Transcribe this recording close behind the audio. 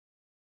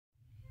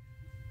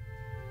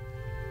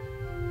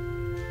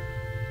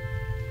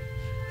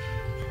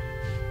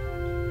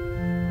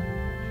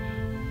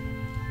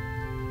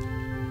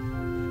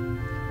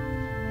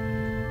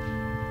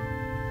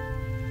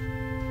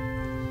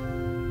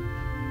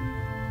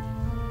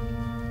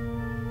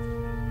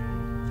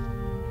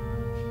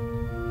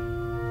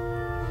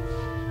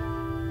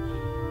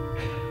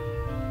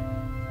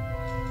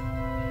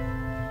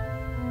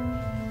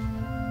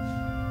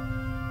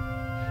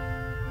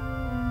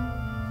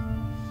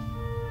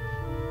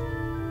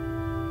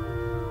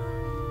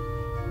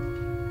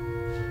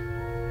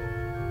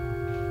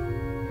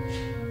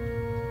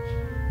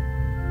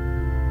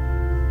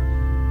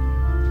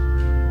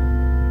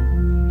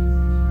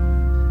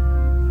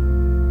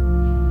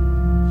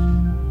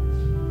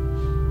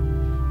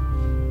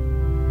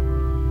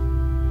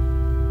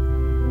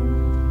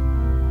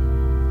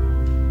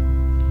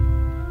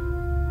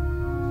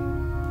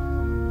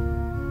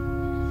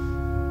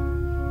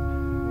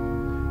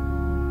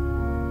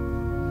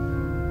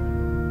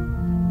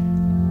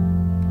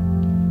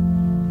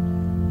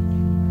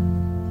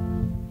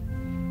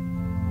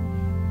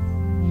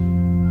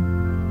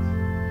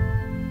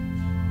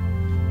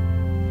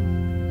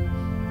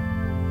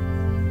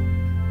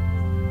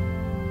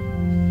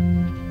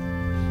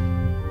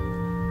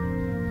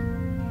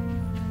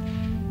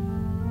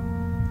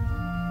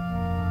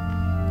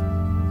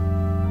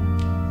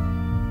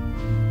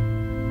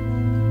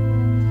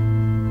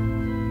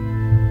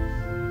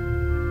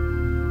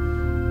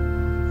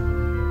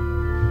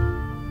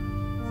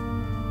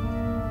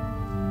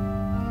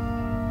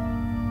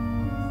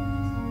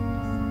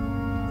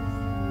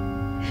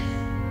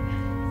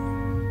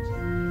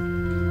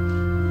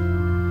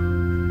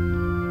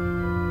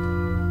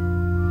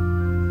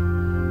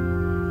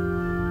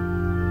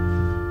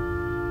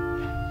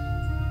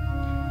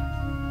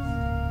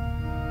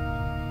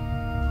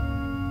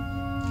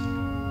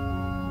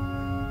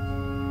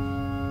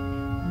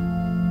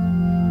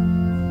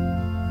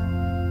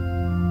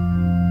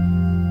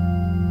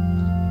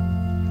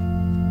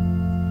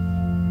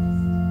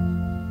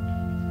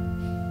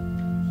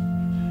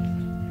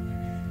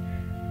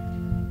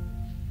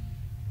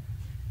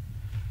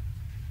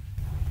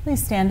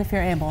Please stand if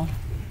you're able.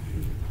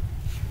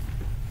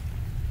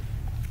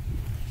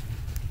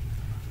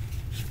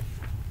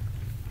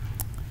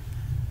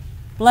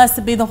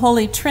 Blessed be the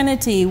Holy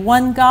Trinity,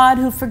 one God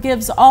who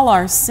forgives all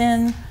our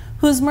sin,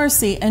 whose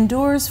mercy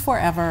endures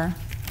forever.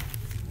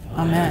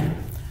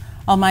 Amen.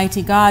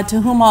 Almighty God,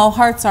 to whom all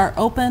hearts are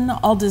open,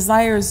 all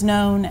desires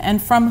known,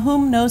 and from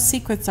whom no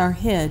secrets are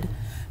hid,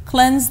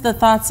 cleanse the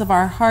thoughts of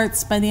our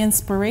hearts by the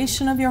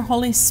inspiration of your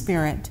Holy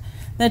Spirit,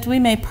 that we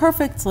may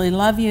perfectly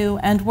love you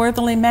and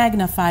worthily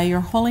magnify your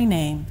holy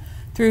name,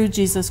 through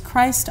Jesus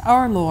Christ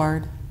our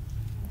Lord.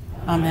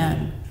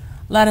 Amen.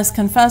 Let us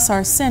confess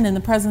our sin in the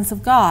presence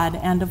of God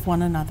and of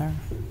one another.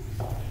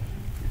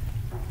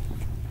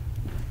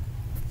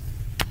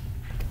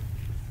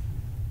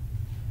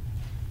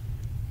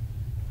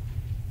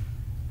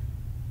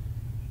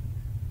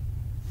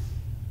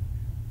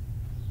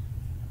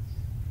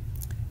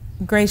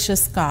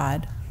 Gracious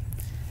God,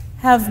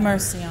 have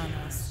mercy on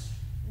us.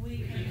 We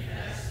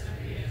confess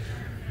that we have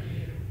turned from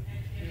you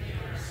and committed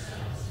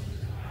ourselves into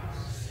the power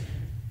of sin.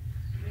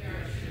 We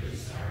are truly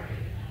sorry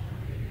and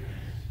humbly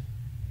repent.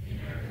 In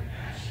your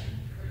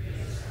compassion, forgive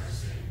us our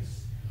sins,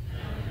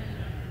 known and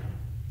unknown,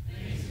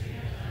 things we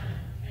have done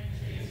and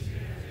things we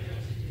have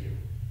failed to do.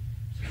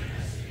 Turn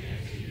us again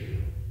to you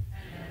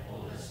and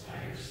uphold us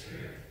by your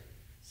Spirit,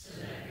 so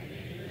that we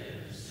may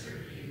live and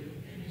serve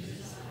you in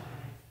newness of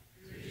life.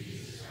 Through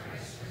Jesus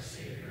Christ, our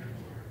Savior and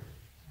Lord.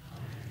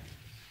 Amen.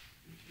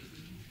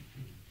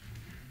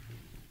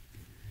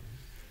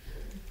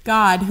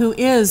 God, who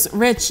is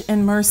rich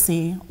in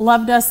mercy,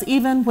 loved us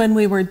even when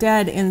we were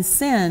dead in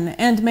sin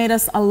and made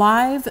us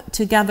alive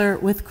together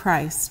with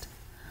Christ.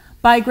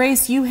 By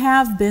grace you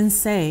have been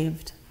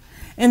saved.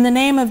 In the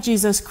name of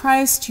Jesus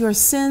Christ, your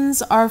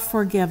sins are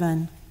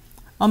forgiven.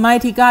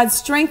 Almighty God,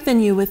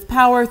 strengthen you with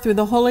power through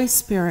the Holy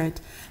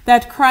Spirit,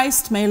 that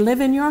Christ may live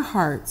in your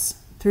hearts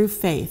through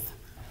faith.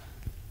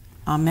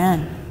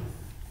 Amen.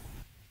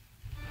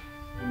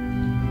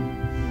 Amen.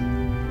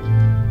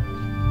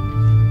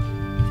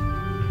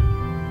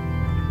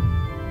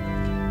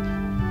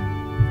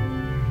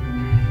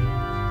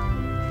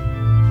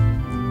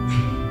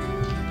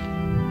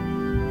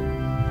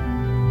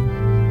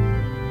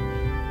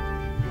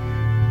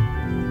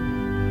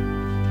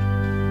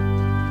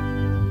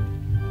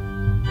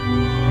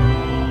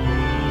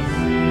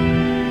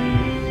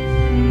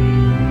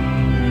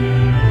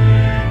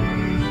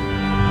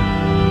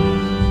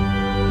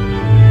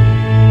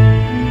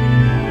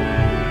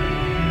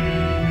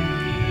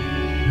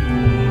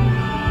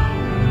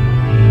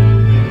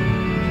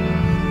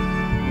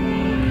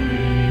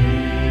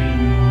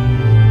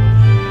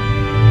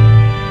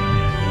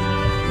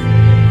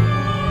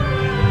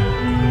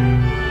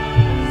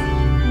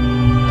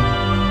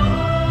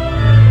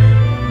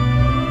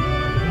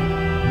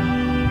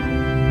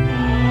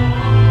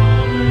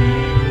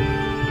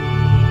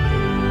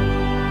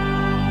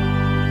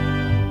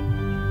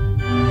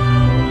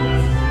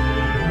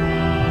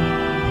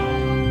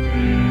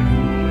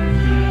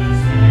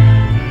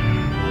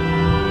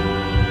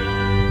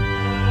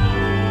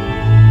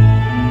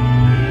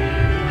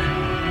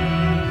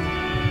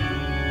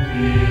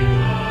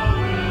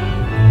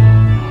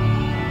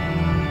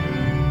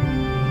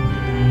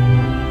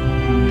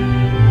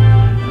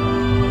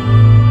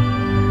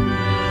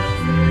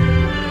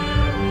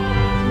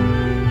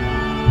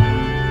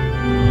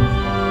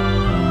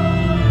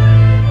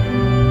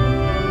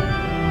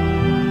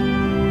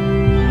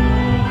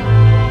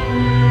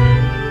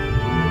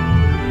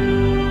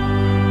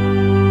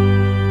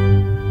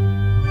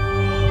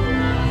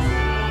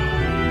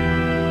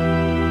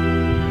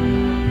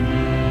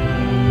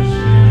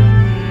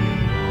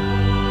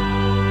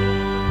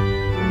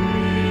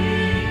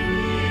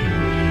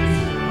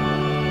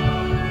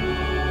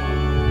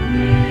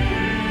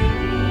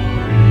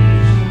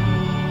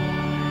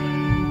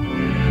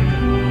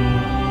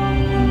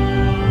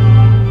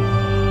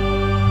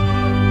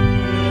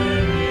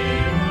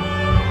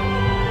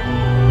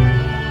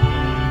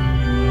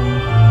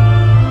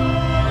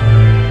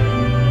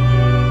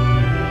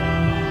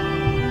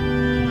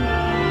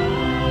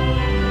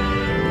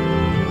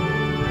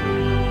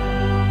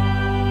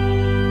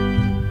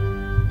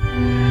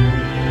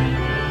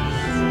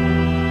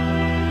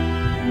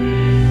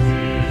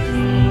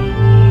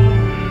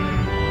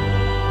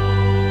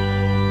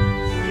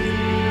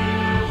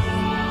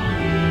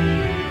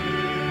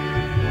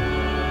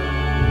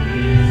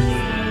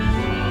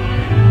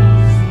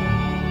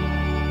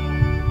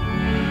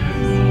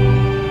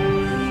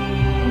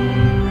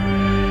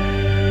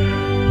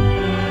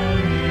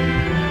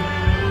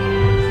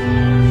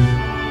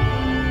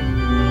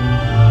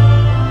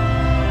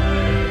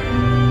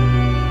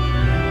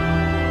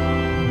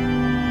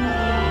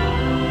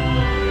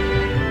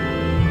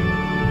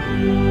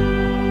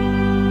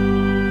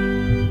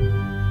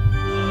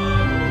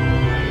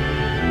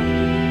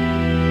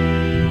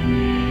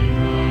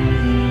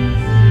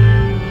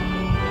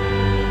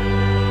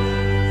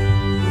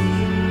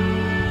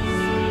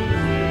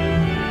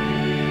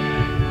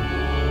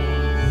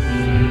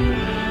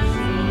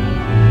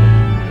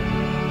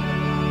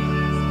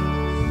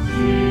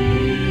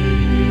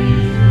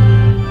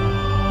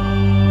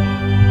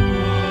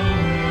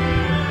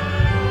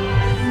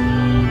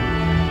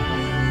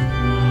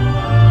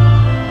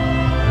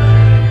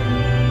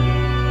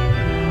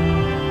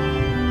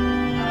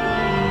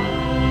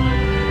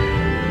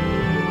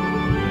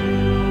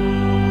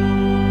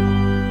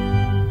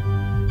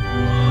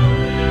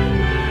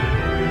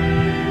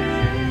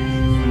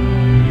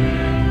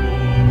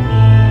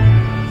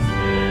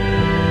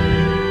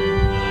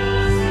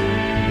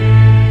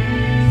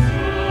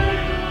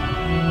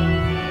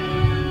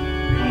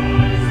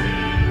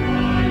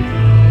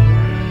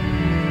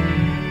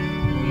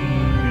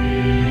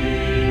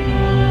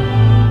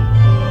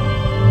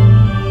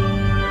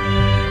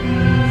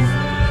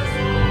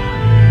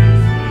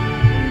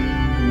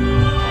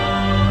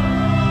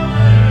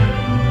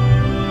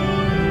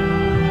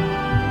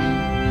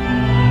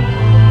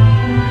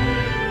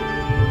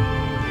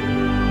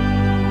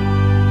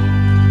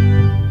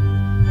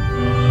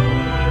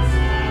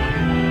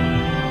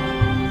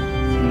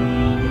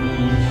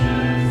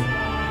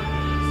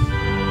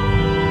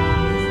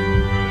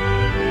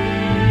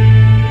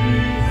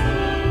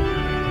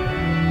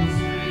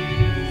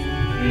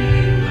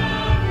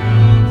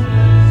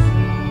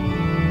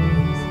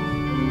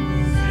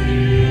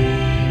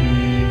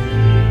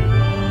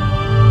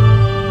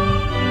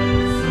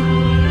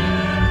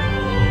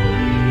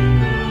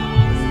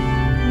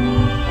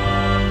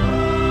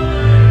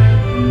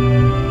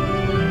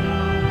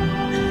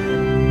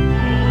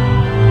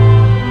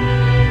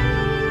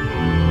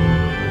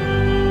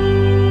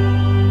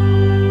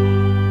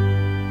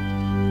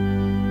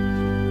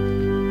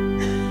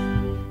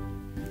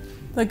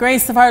 The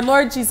grace of our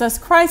Lord Jesus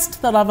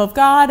Christ, the love of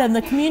God, and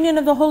the communion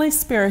of the Holy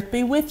Spirit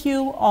be with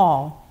you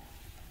all.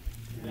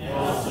 And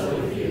also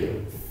with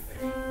you.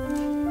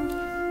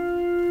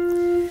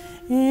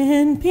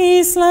 In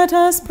peace let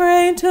us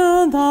pray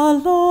to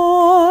the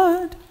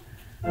Lord.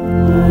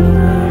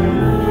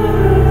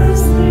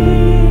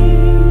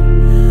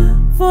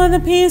 For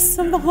the peace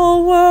of the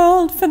whole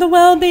world, for the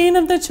well-being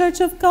of the Church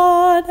of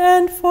God,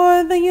 and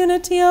for the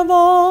unity of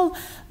all,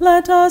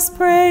 let us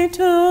pray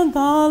to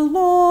the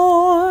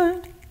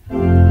Lord.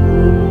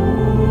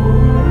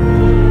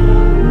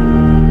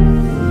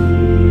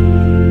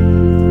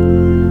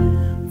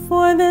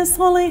 For this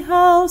holy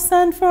house,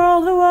 and for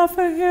all who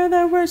offer here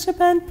their worship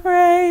and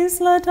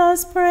praise, let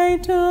us pray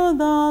to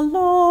the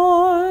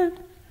Lord.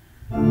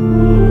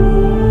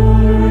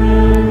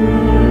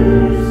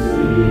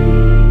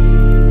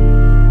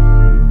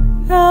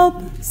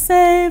 Help,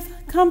 save,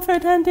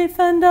 comfort, and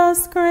defend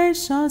us,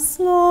 gracious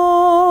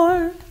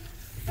Lord.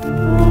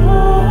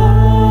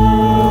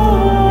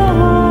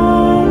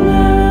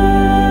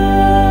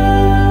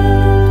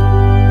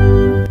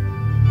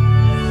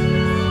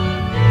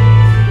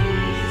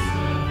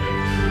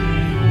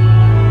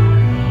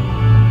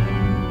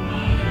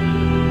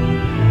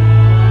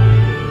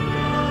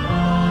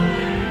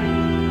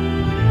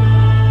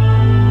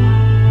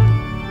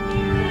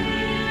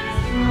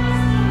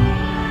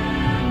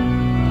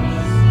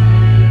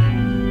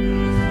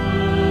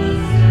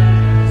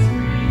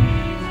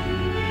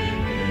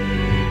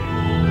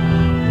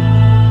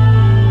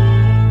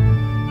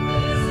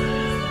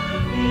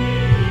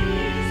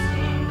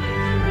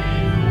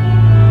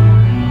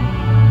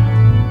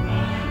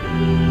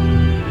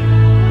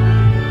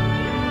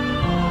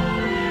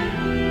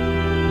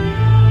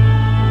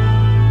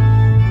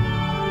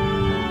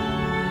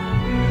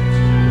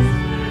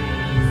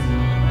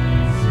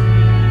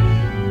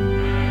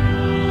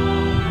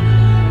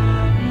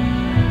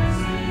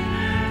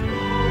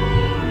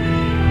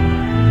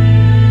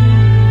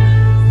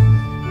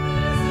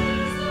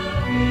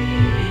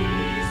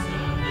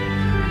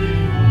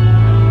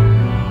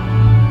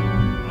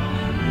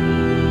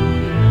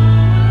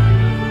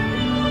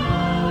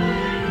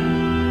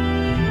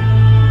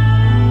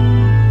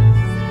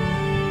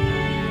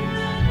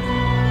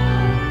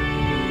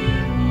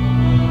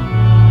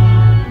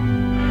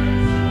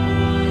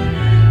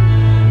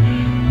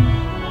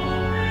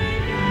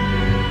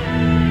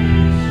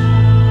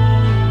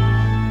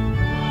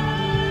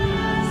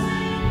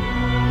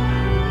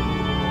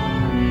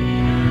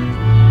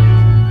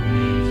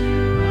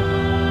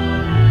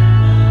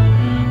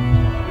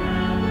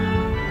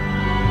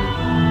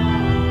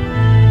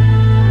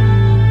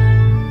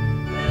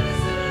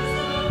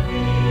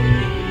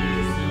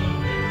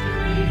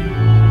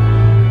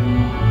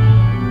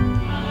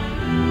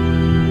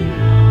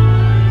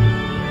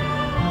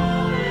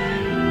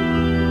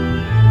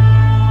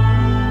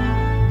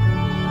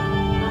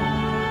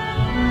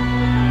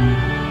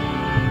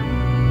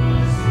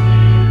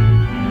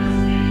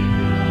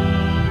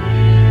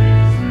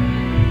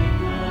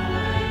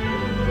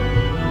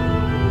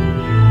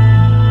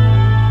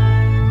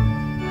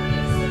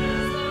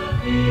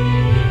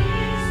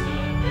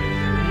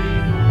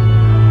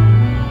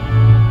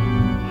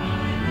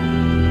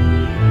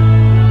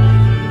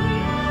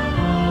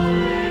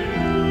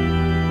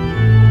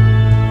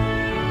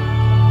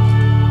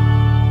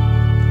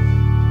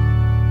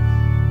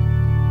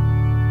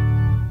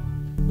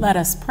 Let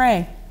us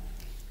pray.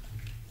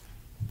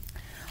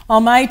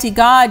 Almighty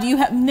God, you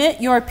have knit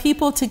your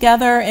people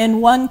together in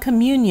one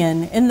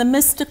communion in the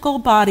mystical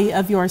body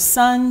of your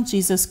Son,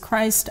 Jesus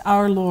Christ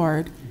our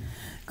Lord.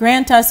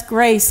 Grant us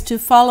grace to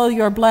follow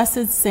your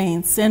blessed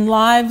saints in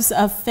lives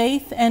of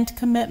faith and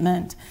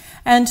commitment,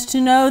 and to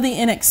know the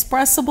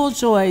inexpressible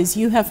joys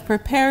you have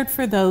prepared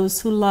for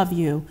those who love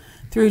you,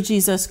 through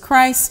Jesus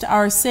Christ,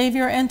 our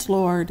Savior and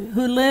Lord,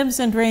 who lives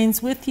and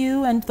reigns with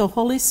you and the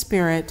Holy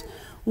Spirit,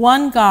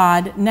 one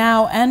God,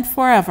 now and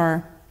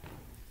forever.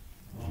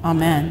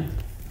 Amen.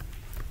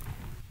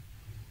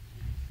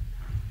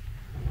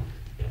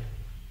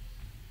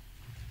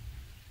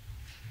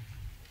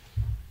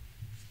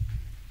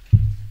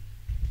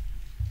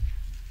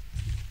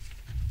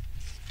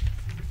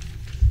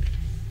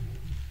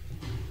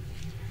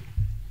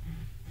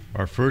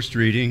 Our first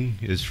reading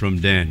is from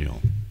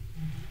Daniel.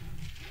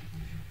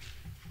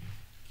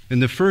 In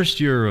the first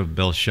year of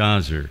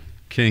Belshazzar,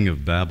 king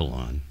of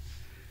Babylon,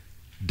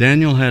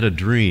 Daniel had a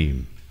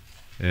dream,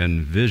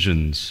 and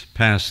visions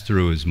passed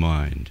through his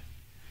mind.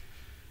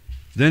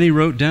 Then he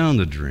wrote down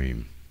the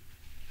dream.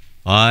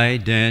 I,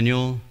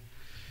 Daniel,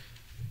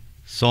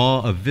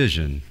 saw a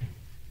vision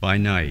by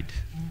night,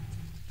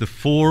 the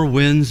four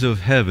winds of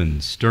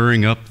heaven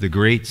stirring up the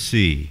great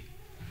sea,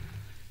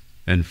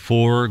 and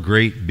four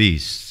great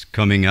beasts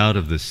coming out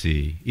of the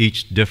sea,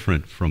 each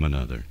different from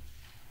another.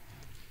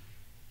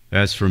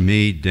 As for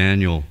me,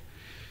 Daniel,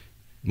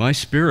 my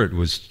spirit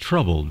was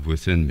troubled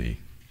within me,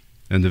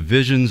 and the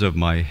visions of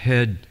my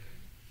head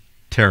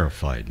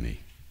terrified me.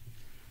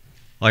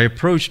 I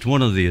approached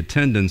one of the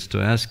attendants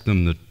to ask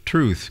them the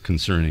truth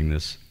concerning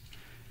this.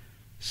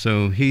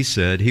 So he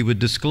said he would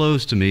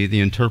disclose to me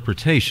the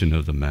interpretation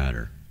of the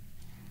matter.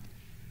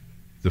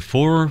 The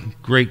 4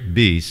 great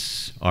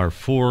beasts are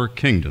 4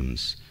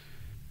 kingdoms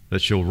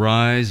that shall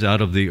rise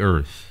out of the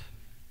earth.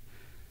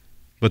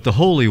 But the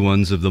holy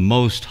ones of the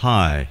Most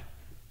High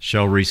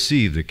shall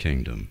receive the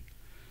kingdom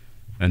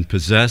and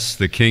possess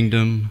the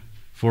kingdom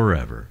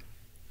forever.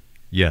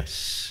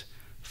 Yes,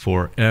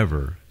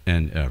 forever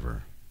and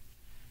ever.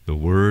 The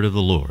word of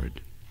the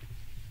Lord.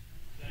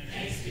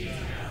 Thanks be to God.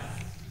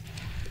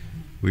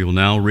 We will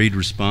now read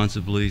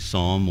responsively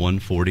Psalm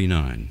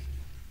 149.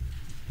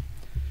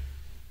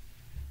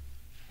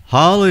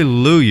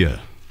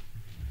 Hallelujah!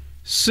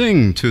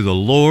 Sing to the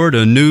Lord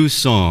a new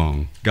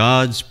song,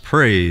 God's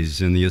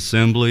praise in the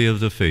assembly of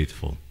the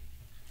faithful.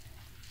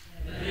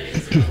 Let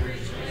Israel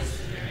rejoice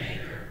in their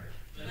Maker.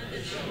 Let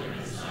the children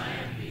of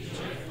Zion be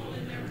joyful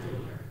in their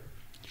ruler.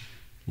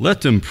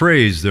 Let them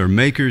praise their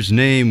Maker's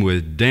name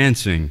with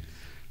dancing.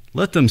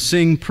 Let them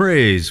sing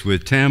praise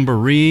with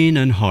tambourine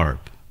and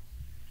harp.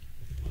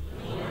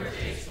 The Lord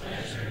takes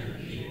pleasure in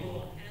the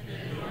people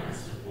and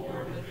adorns the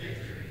poor with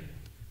victory.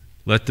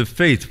 Let the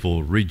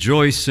faithful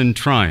rejoice in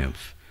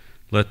triumph.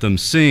 Let them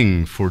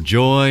sing for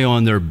joy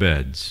on their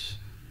beds.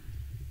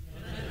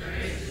 Let the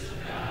praises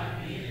of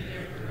God be in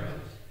their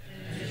throat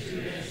and a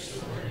two-edged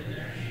sword in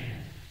their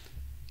hand.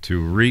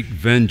 To wreak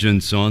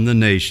vengeance on the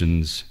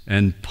nations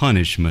and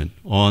punishment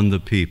on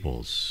the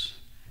peoples.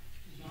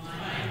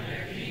 Bind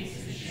their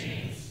kings in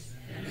chains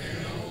and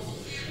their nobles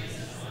with chains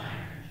of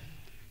iron.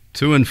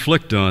 To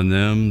inflict on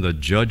them the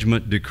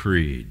judgment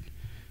decreed.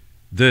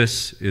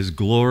 This is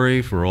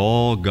glory for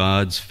all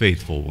God's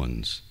faithful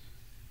ones.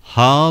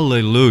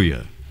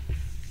 Hallelujah.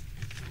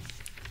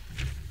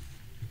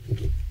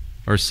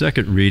 Our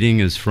second reading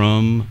is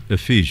from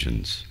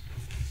Ephesians.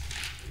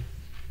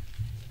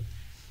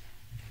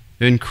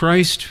 In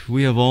Christ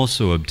we have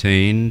also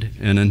obtained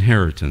an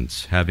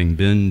inheritance, having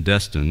been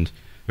destined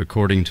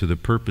according to the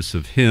purpose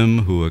of Him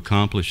who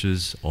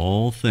accomplishes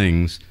all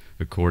things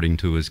according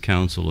to His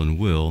counsel and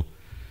will,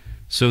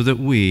 so that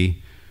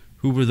we,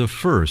 who were the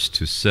first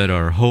to set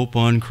our hope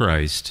on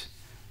Christ,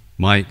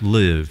 might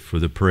live for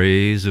the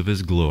praise of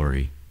His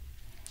glory.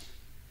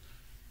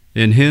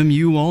 In Him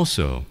you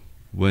also,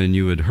 when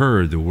you had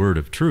heard the word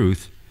of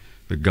truth,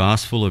 the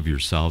gospel of your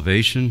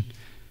salvation,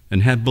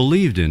 and had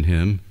believed in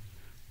Him,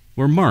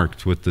 were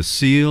marked with the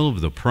seal of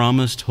the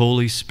promised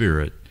Holy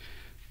Spirit.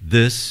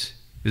 This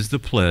is the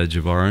pledge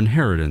of our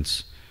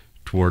inheritance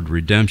toward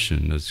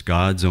redemption as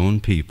God's own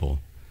people,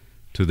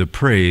 to the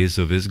praise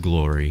of His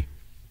glory.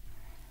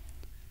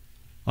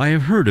 I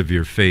have heard of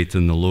your faith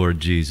in the Lord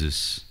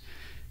Jesus,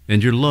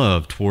 and your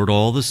love toward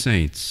all the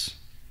saints.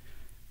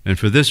 And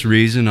for this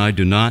reason I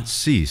do not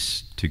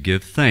cease to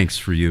give thanks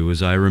for you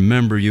as I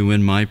remember you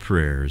in my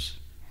prayers.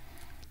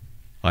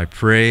 I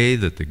pray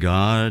that the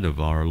God of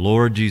our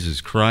Lord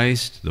Jesus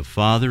Christ, the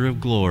Father of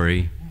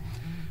glory,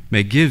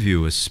 may give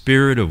you a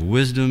spirit of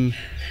wisdom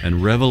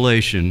and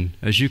revelation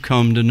as you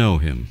come to know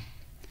Him,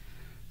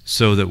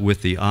 so that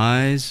with the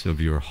eyes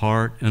of your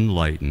heart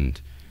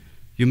enlightened,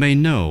 you may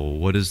know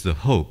what is the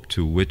hope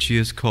to which He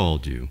has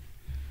called you,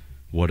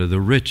 what are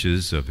the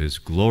riches of His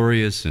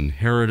glorious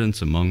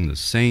inheritance among the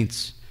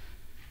saints,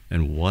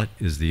 and what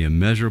is the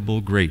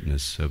immeasurable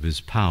greatness of His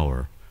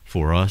power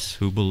for us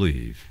who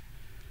believe,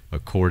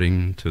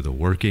 according to the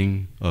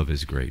working of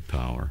His great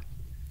power.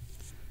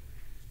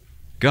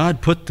 God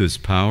put this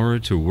power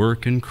to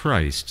work in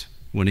Christ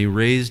when He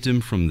raised Him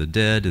from the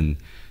dead and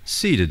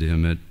seated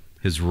Him at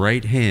His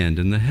right hand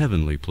in the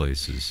heavenly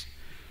places,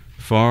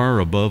 far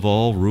above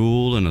all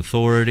rule and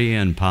authority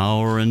and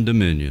power and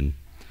dominion,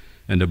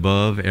 and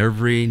above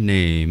every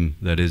name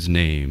that is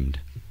named,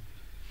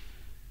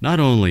 not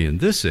only in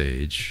this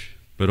age,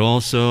 but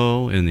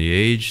also in the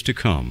age to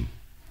come.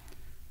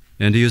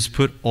 And He has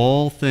put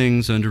all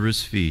things under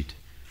His feet,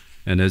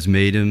 and has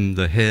made Him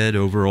the head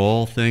over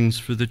all things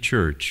for the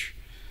church,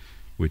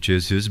 which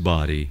is His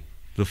body,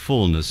 the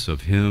fullness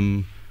of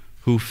Him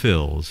who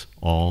fills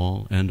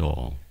all and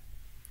all.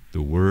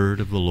 The word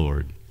of the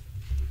Lord.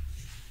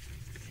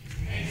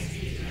 Thanks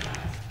be to God.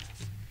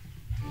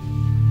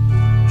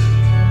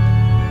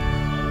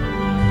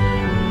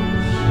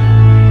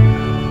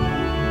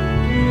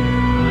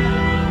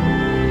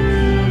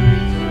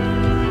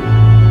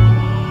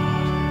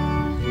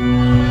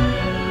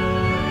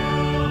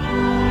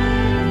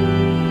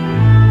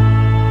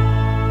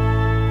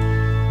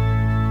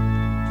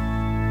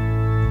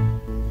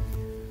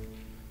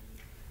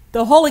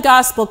 The Holy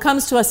Gospel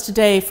comes to us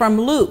today from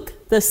Luke,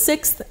 the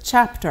 6th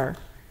chapter.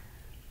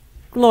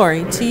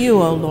 Glory to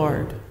you, O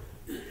Lord.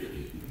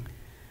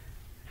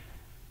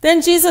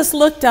 Then Jesus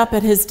looked up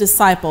at His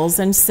disciples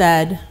and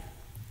said,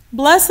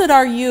 "Blessed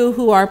are you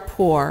who are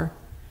poor,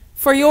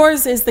 for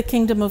yours is the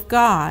kingdom of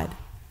God.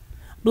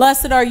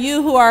 Blessed are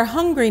you who are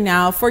hungry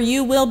now, for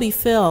you will be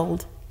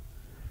filled.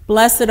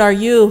 Blessed are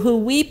you who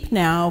weep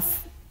now,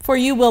 for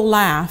you will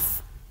laugh.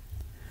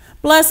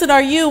 Blessed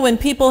are you when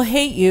people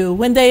hate you,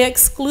 when they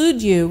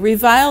exclude you,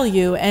 revile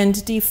you,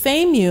 and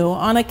defame you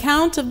on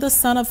account of the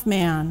Son of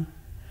Man.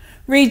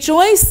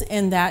 Rejoice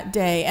in that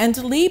day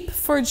and leap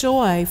for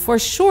joy, for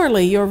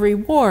surely your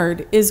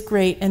reward is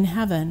great in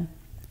heaven.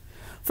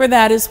 For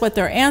that is what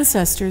their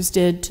ancestors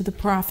did to the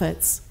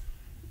prophets.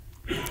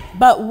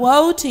 But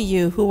woe to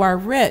you who are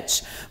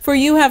rich, for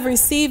you have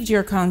received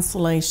your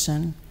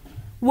consolation.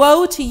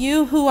 Woe to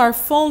you who are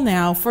full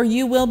now, for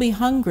you will be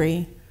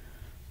hungry.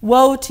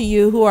 Woe to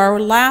you who are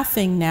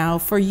laughing now,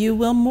 for you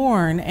will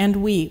mourn and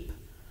weep.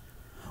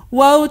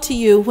 Woe to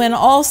you when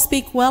all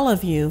speak well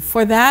of you,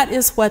 for that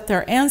is what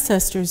their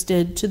ancestors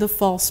did to the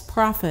false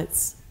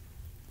prophets.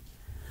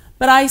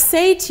 But I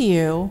say to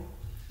you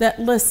that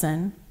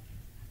listen,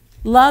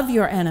 love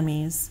your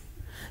enemies,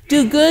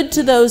 do good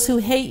to those who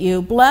hate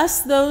you,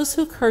 bless those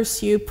who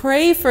curse you,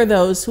 pray for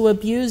those who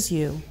abuse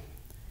you.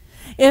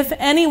 If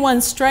anyone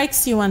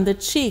strikes you on the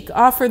cheek,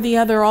 offer the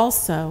other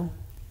also.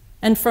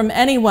 And from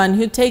anyone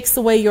who takes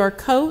away your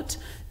coat,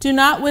 do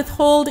not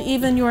withhold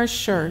even your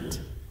shirt.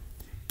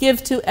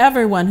 Give to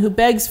everyone who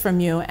begs from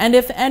you, and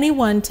if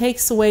anyone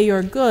takes away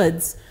your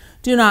goods,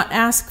 do not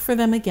ask for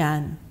them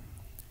again.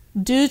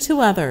 Do to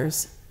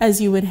others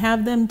as you would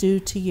have them do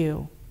to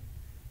you.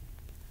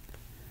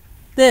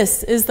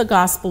 This is the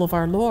gospel of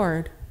our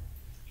Lord.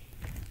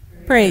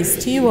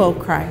 Praise to you, O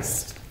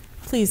Christ.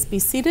 Please be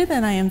seated,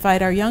 and I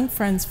invite our young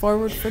friends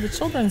forward for the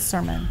children's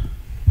sermon.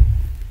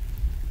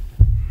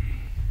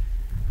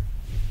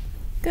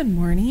 Good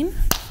morning.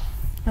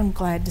 I'm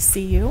glad to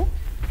see you.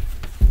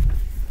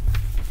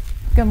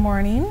 Good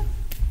morning.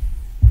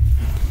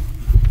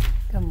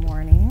 Good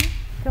morning.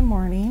 Good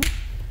morning.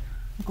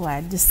 I'm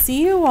glad to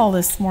see you all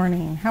this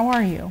morning. How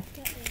are you?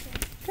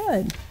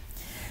 Good.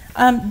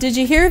 Did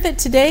you hear that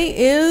today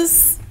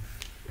is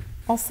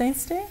All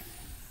Saints' Day?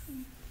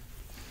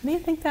 What do you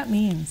think that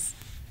means?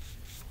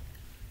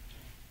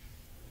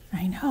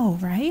 I know,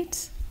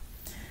 right?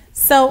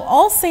 So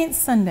All Saints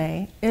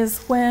Sunday is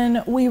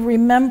when we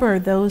remember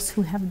those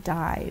who have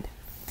died.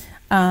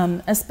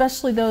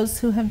 Especially those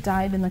who have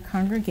died in the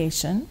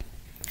congregation.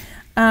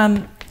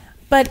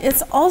 But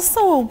it's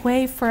also a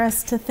way for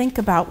us to think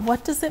about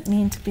what does it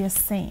mean to be a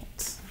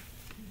saint?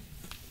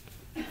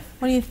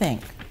 What do you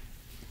think?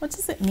 What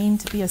does it mean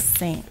to be a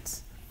saint?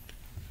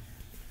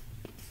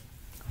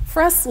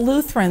 For us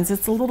Lutherans,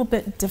 it's a little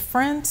bit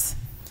different.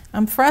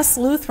 For us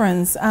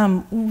Lutherans,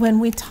 when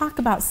we talk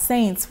about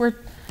saints, we're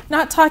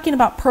not talking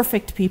about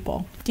perfect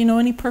people. Do you know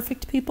any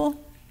perfect people?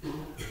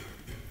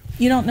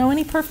 You don't know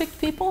any perfect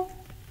people?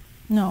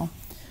 No.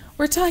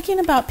 We're talking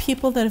about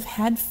people that have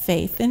had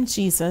faith in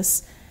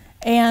Jesus,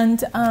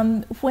 and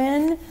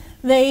when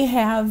they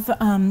have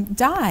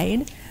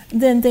died,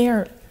 then they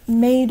are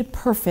made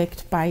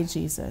perfect by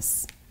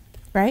Jesus,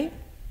 right?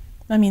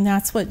 I mean,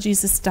 that's what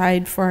Jesus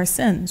died for our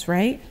sins,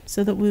 right?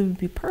 So that we would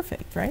be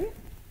perfect, right?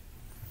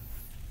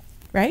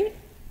 Right?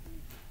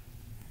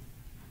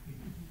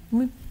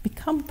 We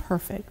become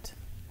perfect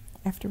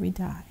after we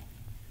die.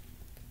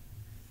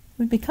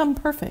 We become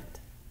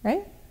perfect,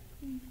 right?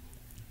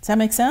 Does that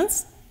make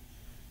sense?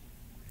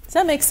 Does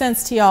that make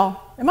sense to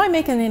y'all? Am I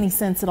making any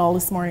sense at all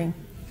this morning?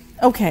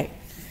 Okay.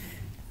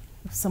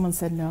 Someone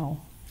said no.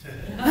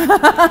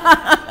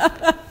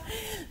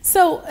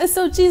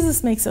 So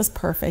Jesus makes us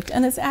perfect,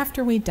 and it's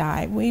after we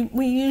die.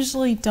 We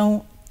usually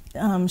don't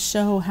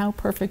show how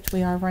perfect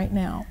we are right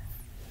now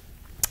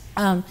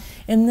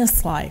in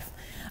this life.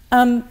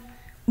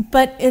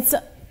 But it's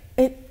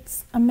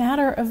a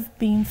matter of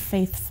being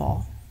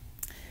faithful.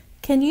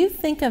 Can you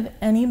think of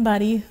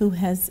anybody who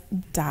has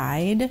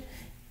died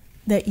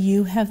that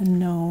you have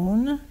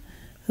known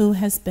who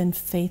has been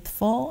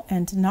faithful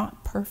and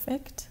not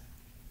perfect?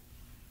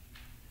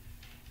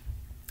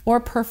 Or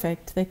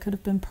perfect. They could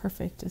have been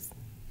perfect. Can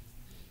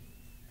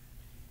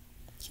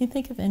you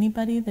think of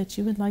anybody that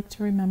you would like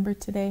to remember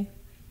today?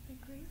 My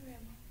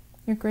great-grandma.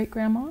 Your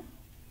great-grandma?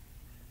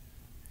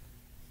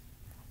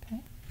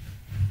 Okay.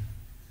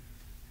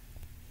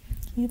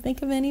 Can you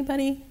think of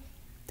anybody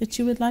that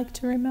you would like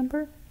to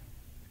remember?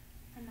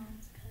 My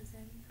mom's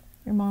cousin.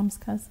 Your mom's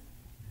cousin?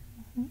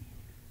 Mm-hmm.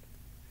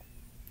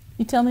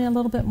 You tell me a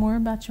little bit more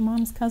about your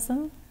mom's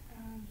cousin?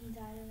 He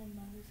died in a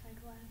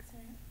motorcycle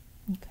accident.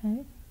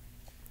 Okay.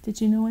 Did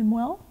you know him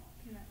well?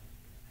 No,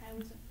 I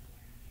wasn't.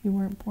 You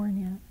weren't born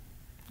yet.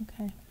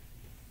 Okay.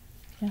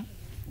 Yeah.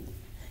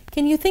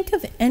 Can you think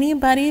of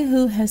anybody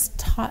who has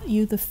taught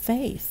you the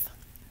faith?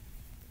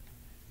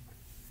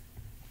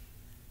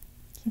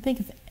 Can you think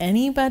of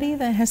anybody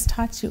that has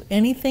taught you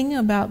anything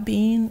about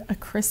being a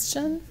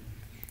Christian?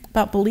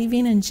 About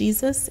believing in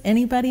Jesus?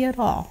 Anybody at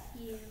all?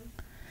 You.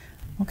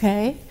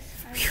 Okay.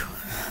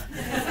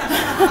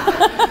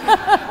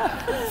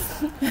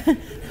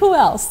 Who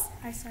else?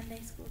 Our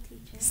Sunday school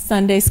teacher.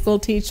 Sunday school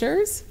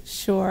teachers?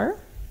 Sure.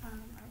 Our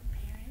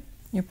parents.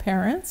 Your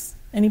parents?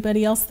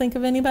 Anybody else think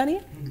of anybody?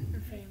 Our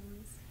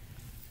families.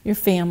 Your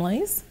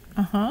families?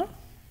 Uh-huh.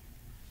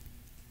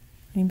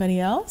 Anybody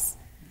else?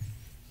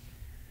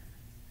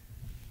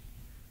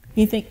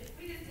 You think?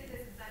 We just did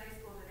this in Sunday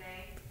school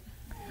today.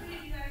 Who else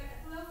did you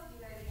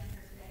guys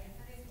answer today in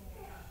Sunday school?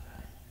 We talked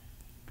about it.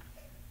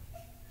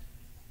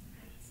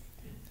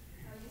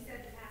 Oh, you said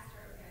the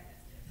pastor.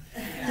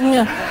 Okay.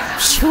 Yeah.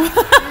 Sure.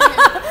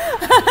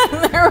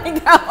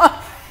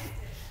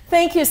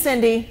 Thank you,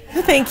 Cindy.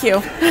 Thank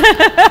you.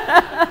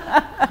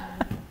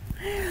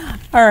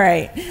 All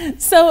right.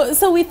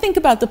 So we think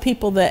about the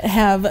people that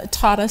have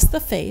taught us the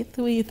faith.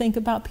 We think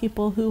about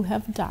people who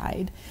have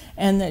died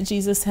and that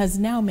Jesus has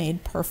now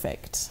made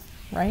perfect,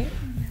 right?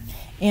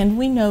 And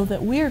we know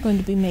that we are going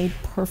to be made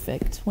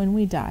perfect when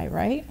we die,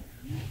 right?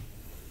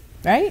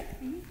 Right?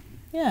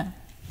 Yeah,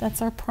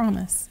 that's our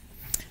promise.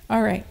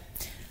 All right.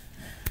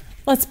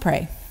 Let's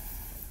pray.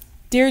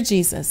 Dear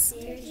Jesus,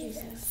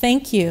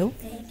 thank you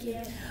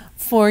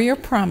for your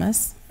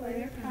promise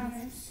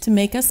to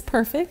make us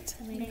perfect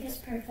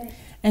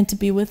and to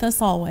be with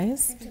us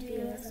always.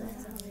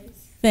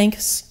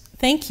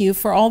 Thank you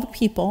for all the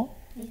people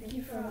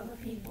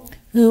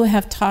who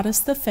have taught us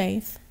the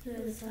faith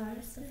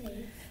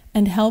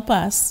and help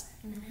us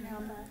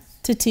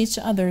to teach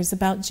others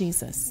about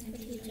Jesus.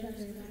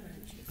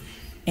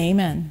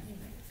 Amen.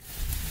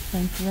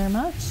 Thank you very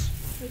much.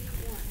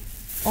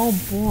 Oh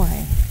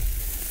boy.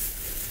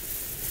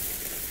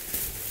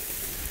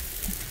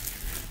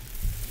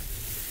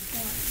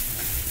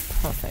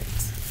 Perfect.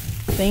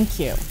 Thank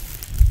you.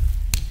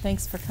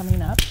 Thanks for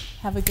coming up.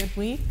 Have a good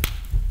week.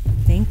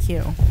 Thank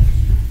you.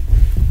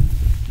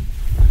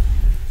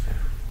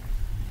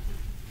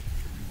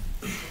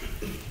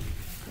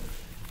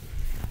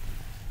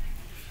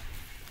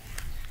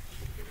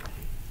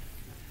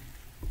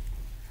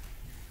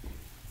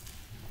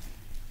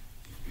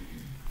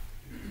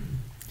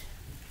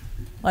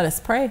 Let us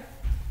pray.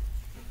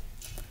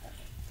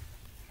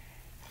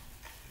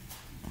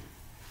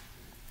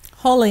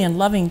 Holy and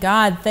loving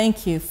God,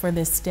 thank you for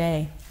this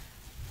day.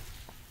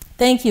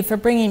 Thank you for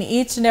bringing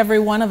each and every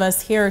one of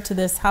us here to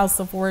this house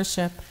of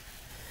worship,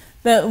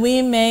 that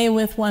we may,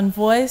 with one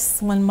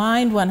voice, one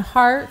mind, one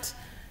heart,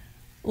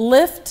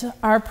 lift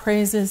our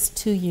praises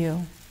to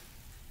you.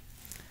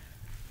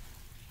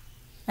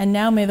 And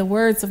now may the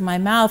words of my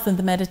mouth and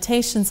the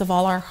meditations of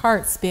all our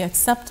hearts be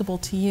acceptable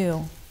to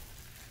you.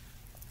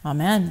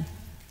 Amen.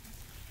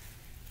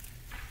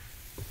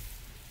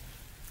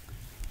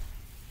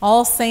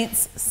 All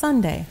Saints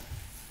Sunday.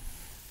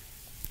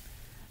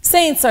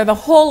 Saints are the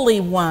holy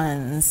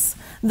ones,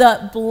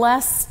 the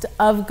blessed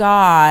of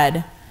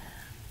God.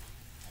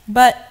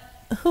 But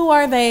who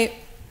are they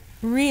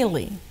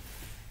really?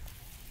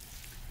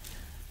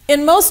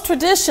 In most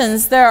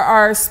traditions, there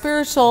are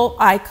spiritual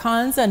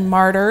icons and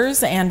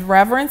martyrs, and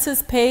reverence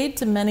is paid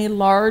to many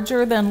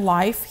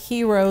larger-than-life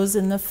heroes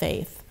in the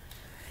faith,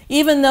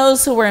 even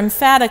those who were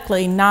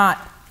emphatically not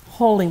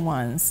holy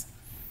ones.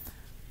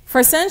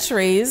 For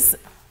centuries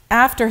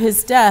after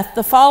his death,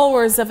 the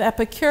followers of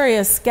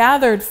Epicurus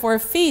gathered for a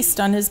feast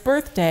on his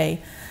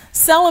birthday,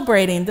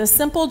 celebrating the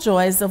simple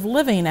joys of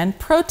living and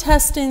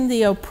protesting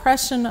the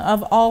oppression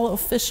of all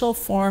official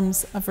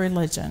forms of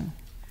religion.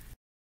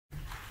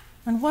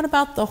 And what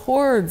about the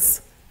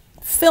hordes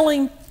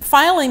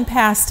filing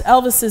past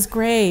Elvis's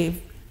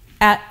grave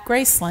at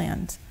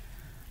Graceland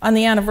on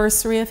the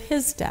anniversary of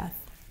his death?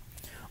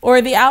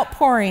 Or the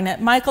outpouring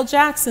at Michael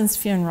Jackson's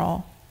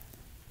funeral?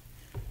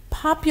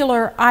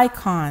 Popular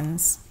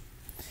icons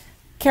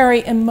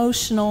carry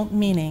emotional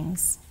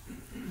meanings.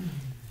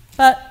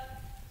 But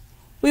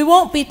we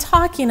won't be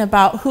talking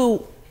about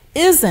who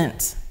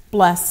isn't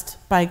blessed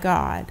by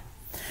God.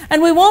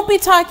 And we won't be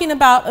talking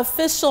about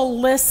official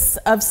lists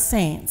of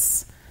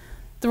saints.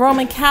 The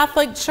Roman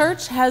Catholic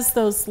Church has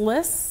those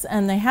lists,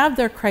 and they have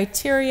their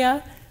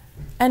criteria,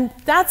 and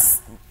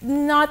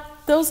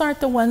those aren't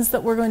the ones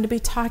that we're going to be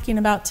talking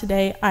about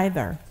today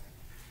either.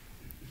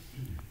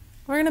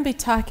 We're going to be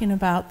talking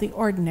about the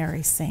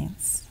ordinary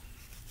saints.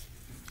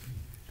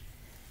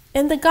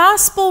 In the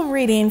gospel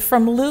reading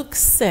from Luke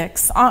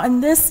 6,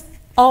 on this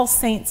All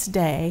Saints'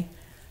 Day,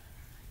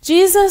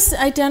 Jesus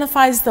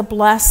identifies the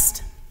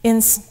blessed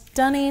in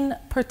stunning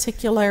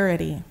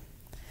particularity.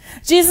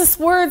 Jesus'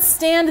 words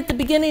stand at the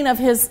beginning of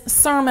his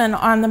Sermon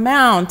on the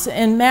Mount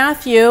in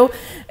Matthew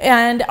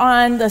and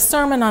on the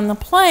Sermon on the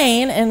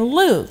Plain in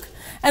Luke.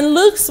 And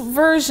Luke's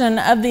version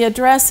of the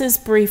address is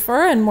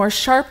briefer and more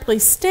sharply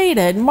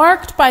stated,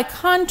 marked by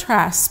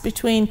contrasts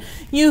between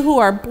you who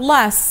are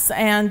blessed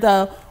and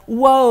the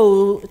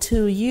woe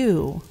to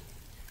you.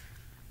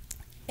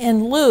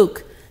 In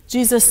Luke,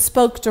 Jesus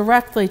spoke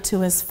directly to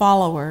his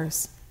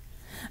followers.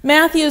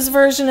 Matthew's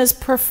version is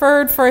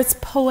preferred for its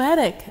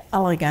poetic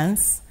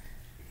elegance.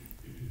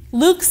 In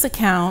Luke's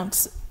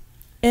account,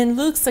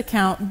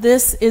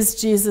 this is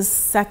Jesus'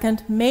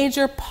 second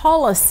major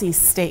policy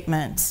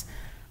statement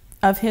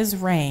of his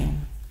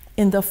reign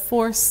in the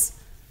force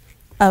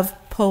of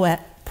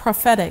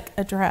prophetic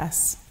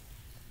address.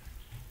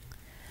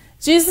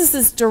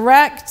 Jesus'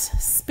 direct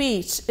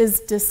speech is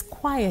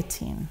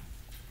disquieting,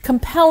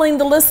 compelling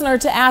the listener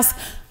to ask,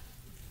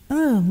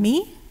 "Oh,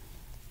 me?"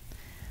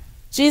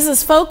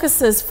 Jesus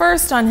focuses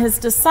first on his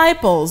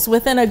disciples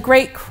within a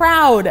great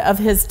crowd of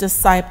his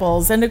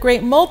disciples and a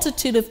great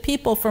multitude of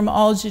people from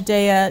all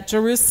Judea,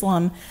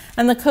 Jerusalem,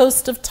 and the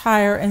coast of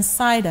Tyre and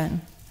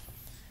Sidon.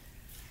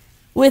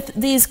 With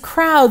these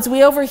crowds,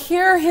 we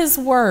overhear his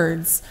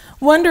words,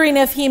 wondering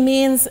if he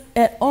means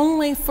it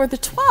only for the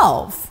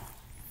 12.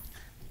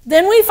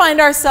 Then we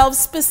find ourselves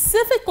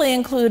specifically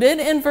included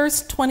in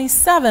verse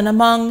 27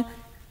 among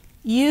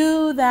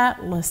you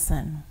that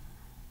listen.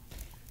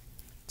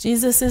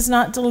 Jesus is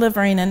not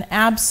delivering an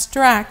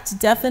abstract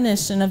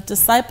definition of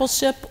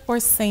discipleship or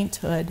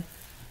sainthood.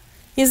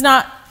 He's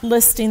not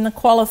listing the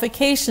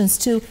qualifications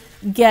to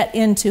get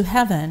into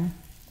heaven.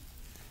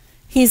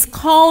 He's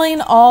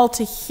calling all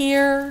to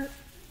hear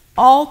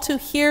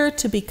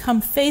to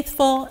become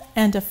faithful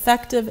and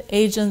effective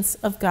agents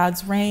of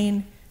God's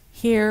reign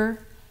here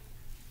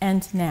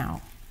and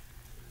now.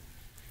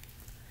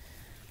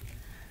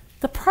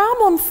 The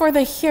problem for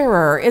the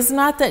hearer is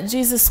not that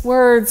Jesus'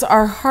 words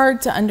are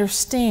hard to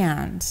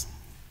understand.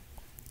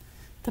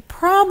 The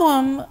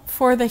problem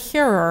for the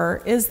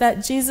hearer is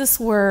that Jesus'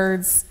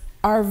 words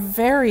are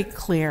very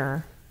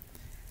clear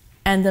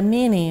and the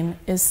meaning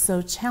is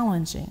so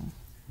challenging.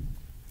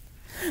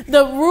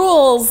 The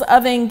rules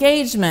of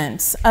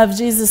engagement of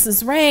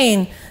Jesus'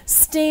 reign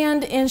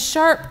stand in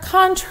sharp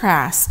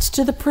contrast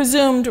to the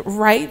presumed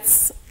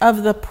rights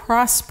of the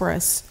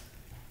prosperous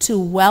to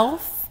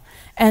wealth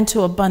and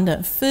to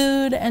abundant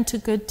food and to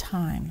good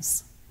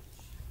times.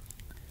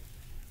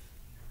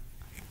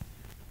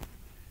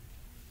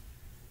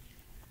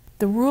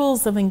 The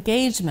rules of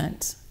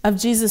engagement of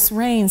Jesus'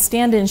 reign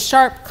stand in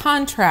sharp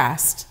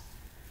contrast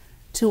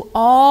to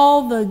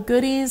all the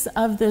goodies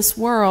of this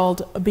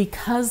world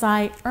because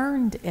I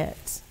earned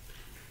it.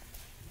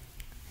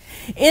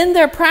 In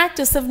their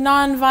practice of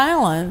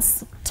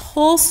nonviolence,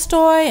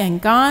 Tolstoy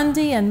and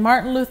Gandhi and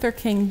Martin Luther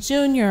King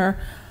Jr.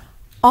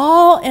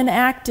 all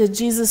enacted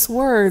Jesus'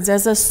 words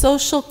as a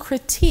social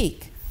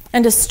critique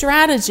and a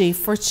strategy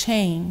for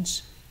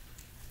change.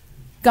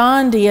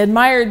 Gandhi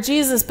admired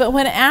Jesus, but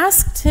when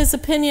asked his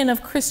opinion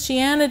of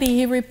Christianity,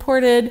 he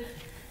reportedly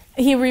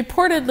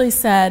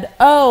said,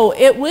 "Oh,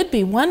 it would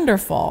be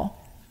wonderful."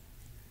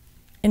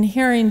 In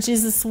hearing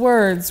Jesus'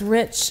 words,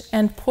 rich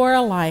and poor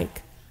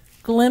alike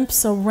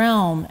glimpse a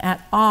realm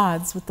at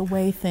odds with the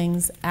way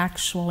things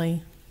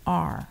actually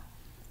are.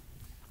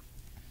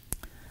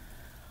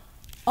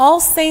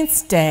 All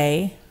Saints'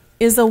 Day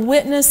is a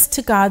witness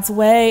to God's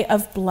way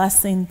of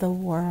blessing the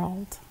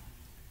world.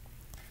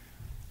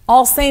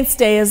 All Saints'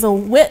 Day is a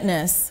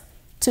witness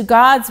to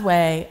God's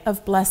way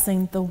of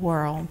blessing the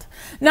world.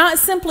 Not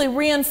simply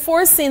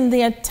reinforcing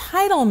the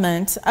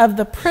entitlement of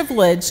the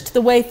privileged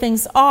the way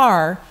things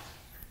are,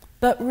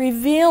 but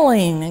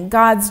revealing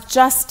God's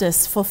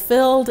justice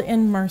fulfilled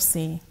in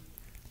mercy.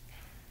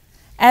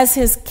 As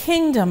in his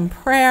kingdom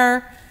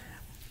prayer,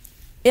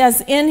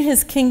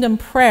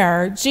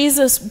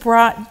 Jesus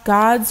brought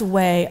God's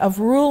way of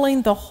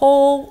ruling the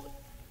whole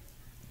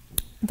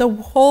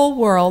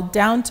world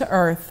down to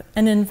earth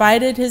and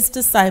invited his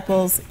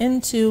disciples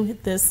into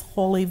this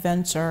holy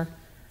venture.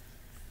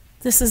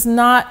 This is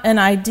not an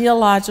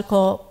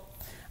ideological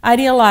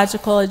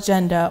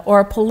agenda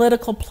or a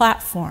political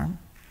platform.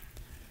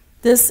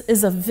 This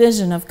is a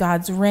vision of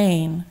God's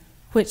reign,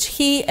 which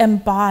he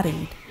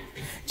embodied.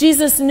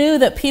 Jesus knew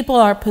that people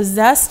are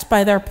possessed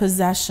by their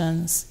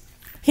possessions.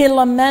 He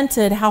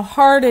lamented how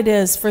hard it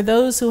is for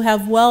those who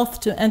have wealth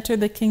to enter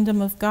the kingdom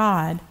of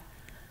God.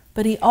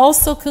 But he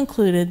also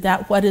concluded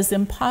that what is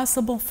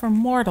impossible for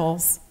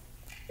mortals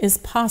is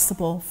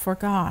possible for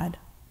God.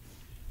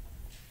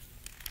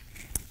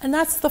 And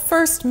that's the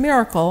first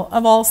miracle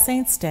of All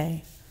Saints'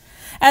 Day.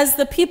 As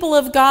the people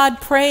of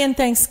God pray in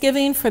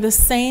thanksgiving for the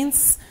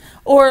saints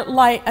or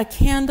light a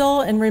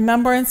candle in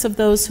remembrance of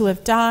those who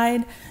have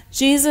died,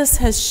 Jesus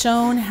has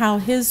shown how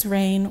his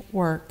reign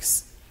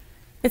works.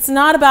 It's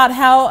not about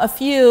how a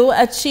few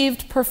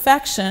achieved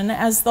perfection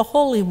as the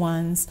holy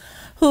ones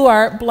who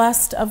are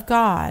blessed of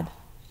God.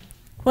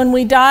 When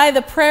we die,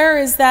 the prayer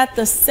is that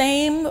the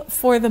same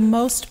for the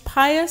most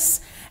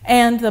pious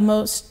and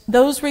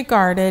those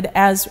regarded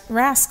as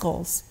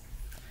rascals,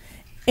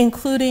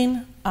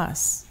 including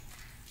us.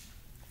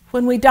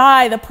 When we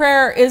die, the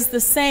prayer is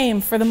the same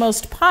for the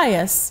most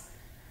pious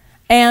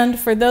and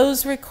for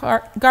those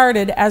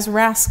regarded as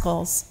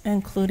rascals,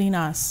 including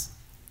us.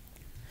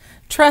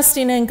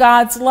 Trusting in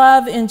God's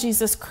love in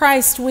Jesus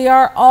Christ, we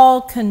are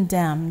all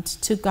condemned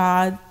to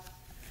God.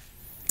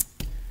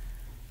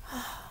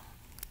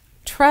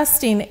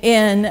 Trusting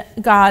in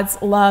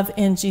God's love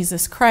in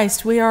Jesus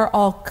Christ, we are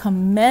all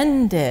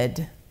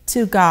commended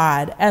to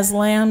God as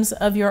lambs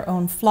of your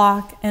own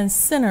flock and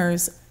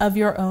sinners of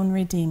your own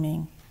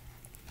redeeming.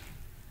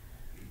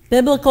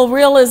 Biblical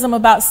realism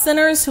about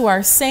sinners who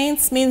are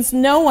saints means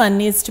no one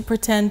needs to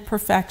pretend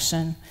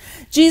perfection.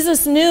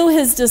 Jesus knew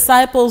his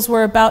disciples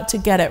were about to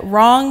get it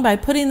wrong by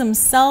putting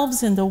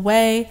themselves in the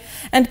way,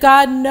 and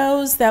God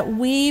knows that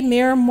we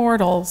mere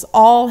mortals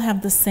all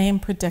have the same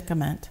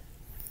predicament.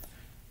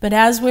 But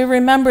as we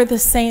remember the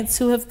saints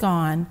who have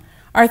gone,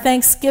 our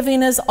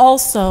thanksgiving is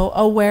also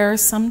aware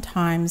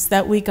sometimes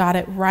that we got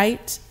it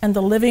right and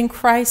the living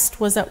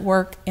Christ was at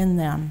work in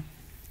them.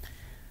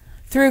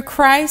 Through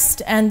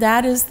Christ, and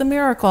that is the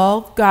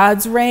miracle,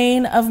 God's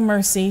reign of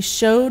mercy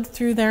showed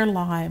through their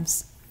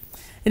lives.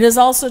 It is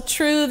also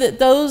true that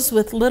those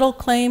with little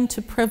claim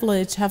to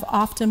privilege have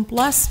often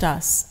blessed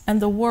us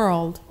and the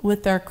world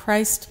with their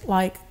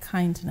Christ-like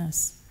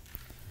kindness.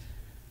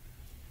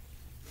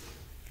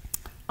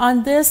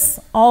 On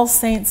this All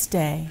Saints'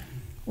 Day,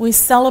 we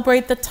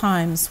celebrate the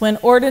times when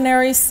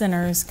ordinary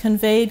sinners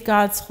conveyed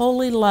God's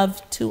holy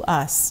love to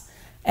us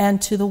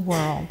and to the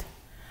world,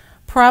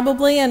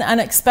 probably in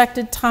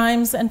unexpected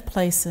times and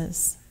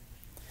places.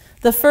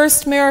 The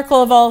first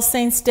miracle of All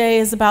Saints' Day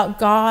is about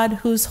God,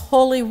 whose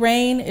holy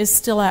reign is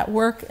still at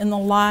work in the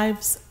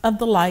lives of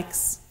the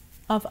likes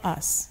of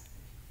us.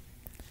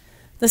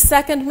 The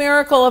second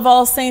miracle of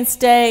All Saints'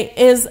 Day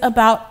is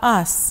about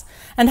us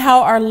and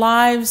how our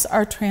lives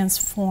are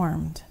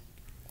transformed.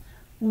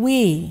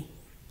 We,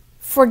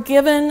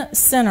 forgiven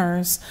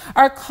sinners,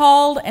 are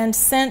called and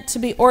sent to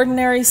be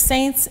ordinary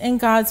saints in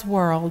God's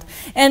world,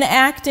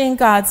 enacting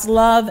God's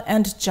love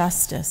and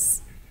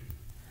justice.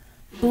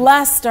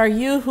 Blessed are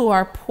you who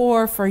are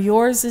poor, for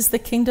yours is the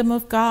kingdom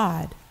of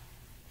God.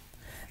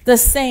 The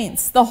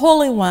saints, the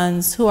holy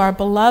ones who are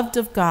beloved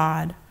of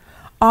God,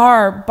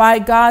 are, by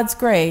God's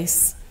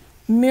grace,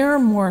 mere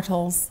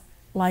mortals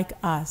like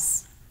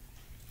us.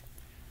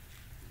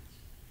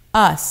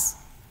 Us,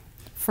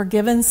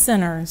 forgiven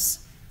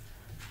sinners,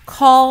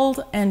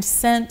 called and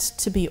sent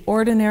to be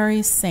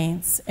ordinary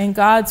saints in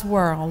God's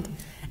world,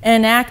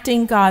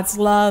 enacting God's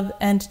love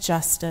and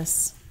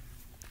justice.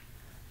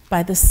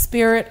 By the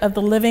Spirit of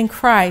the living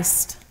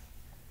Christ,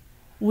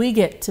 we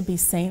get to be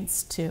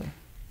saints too.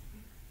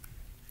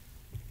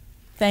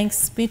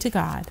 Thanks be to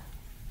God.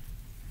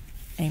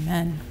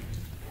 Amen.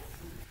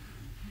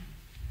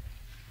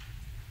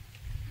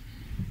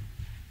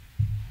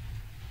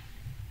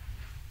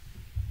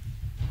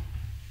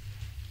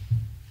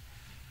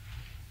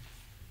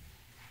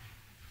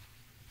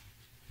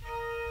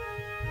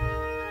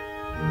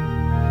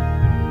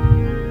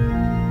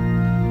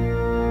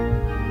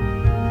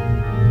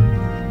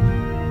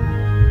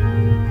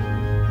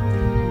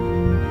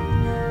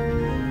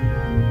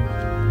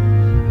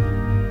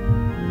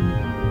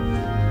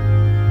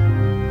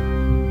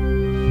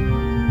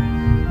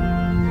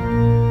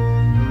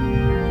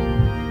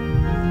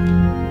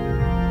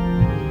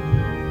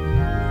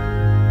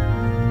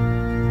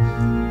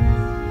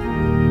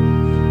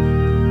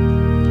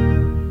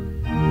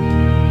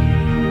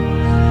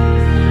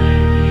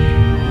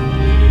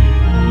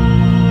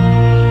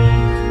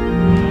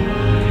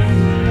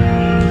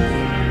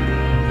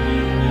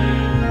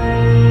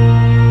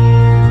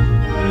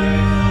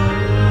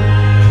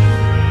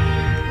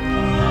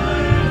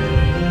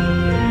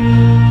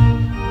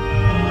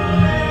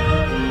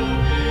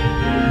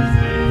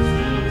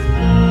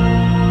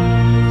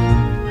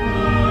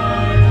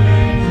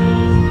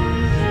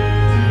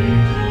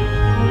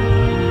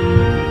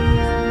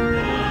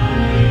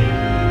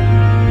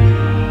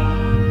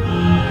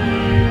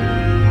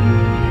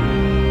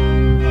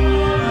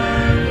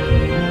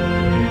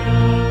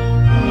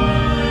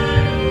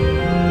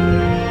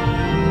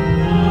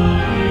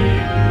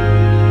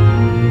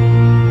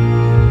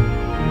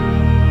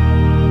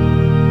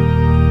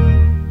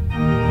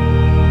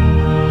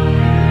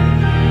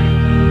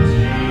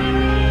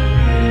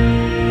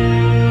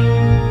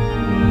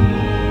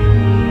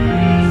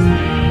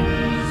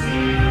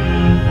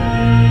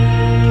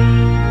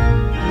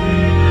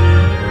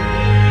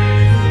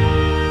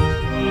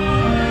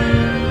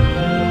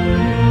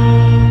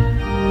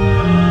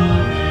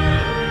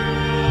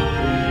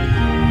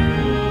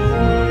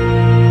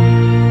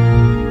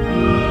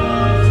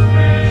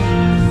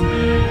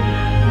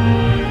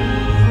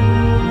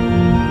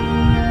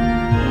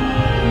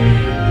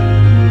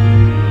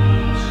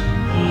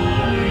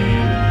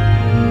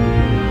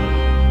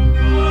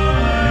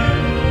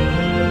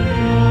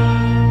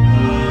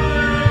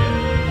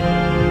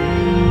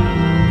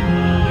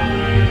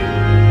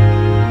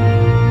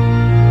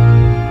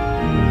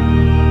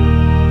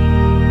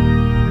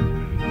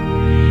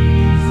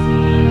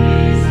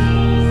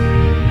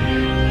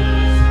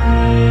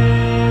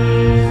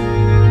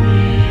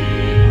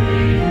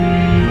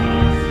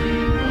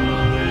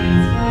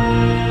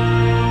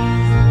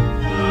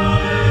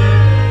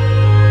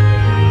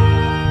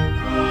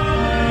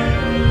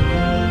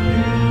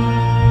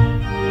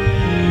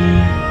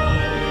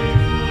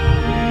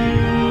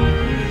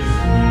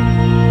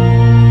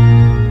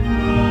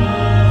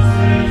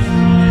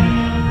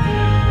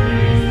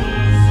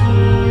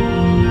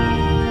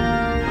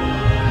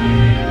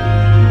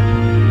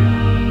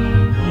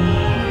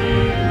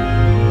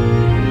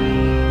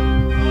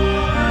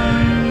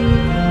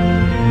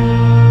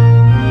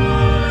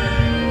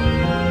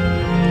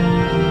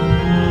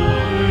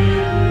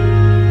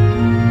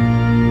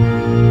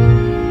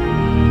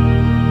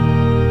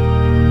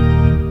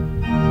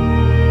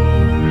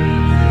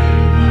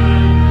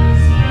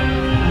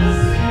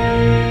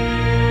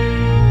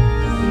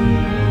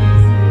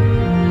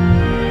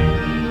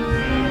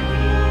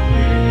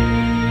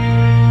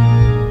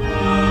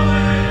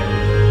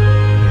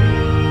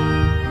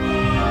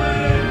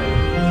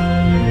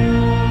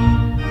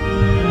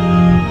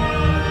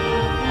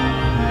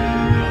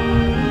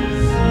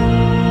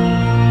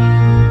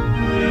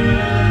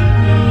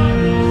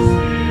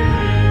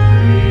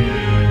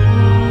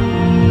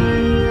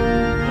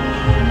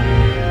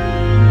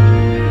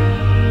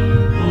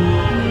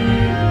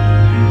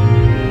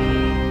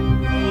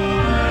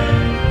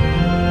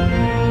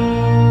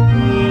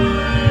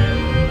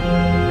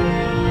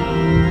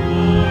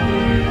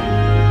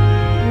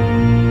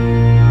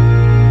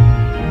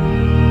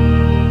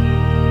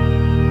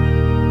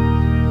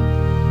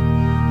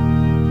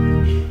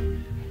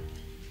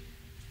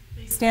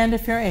 stand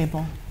if you're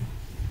able.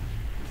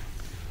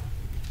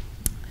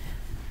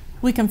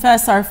 We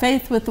confess our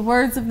faith with the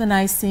words of the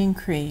Nicene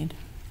Creed.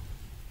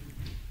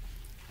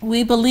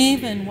 We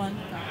believe in one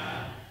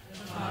God, the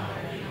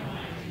Father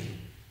Almighty,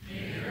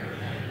 maker of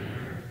heaven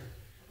and earth,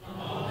 of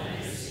all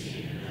that is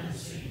seen and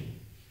unseen.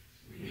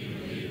 We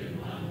believe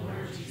in one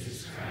Lord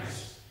Jesus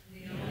Christ,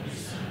 the only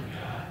Son of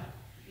God,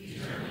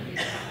 eternally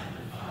God from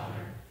the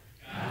Father,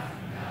 God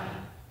from God,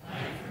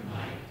 light from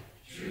light,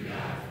 true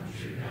God from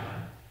true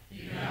God,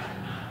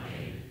 begotten not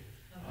made,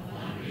 of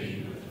one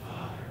being with the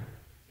Father.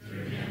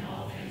 Through him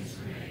all things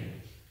were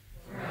made.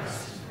 For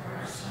us and for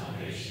our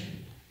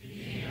salvation,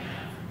 he came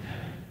down from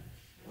heaven,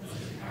 was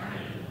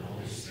incarnate of the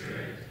Holy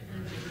Spirit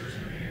and the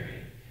Virgin Mary,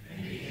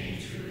 and became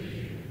truly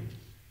human.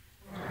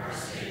 For our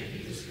sake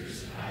he was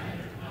crucified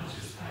under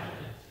Pontius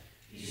Pilate.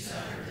 He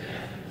suffered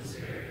death and was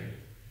buried.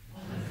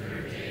 On the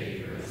third day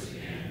he rose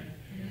again,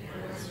 in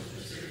accordance with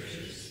the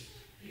Scriptures.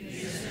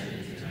 He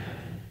ascended to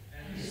heaven,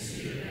 and is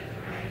seated at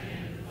the right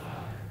hand of the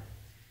Father.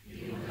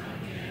 He will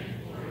come again in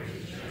glory to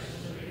judge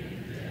the living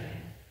and the dead,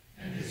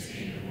 and his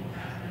kingdom will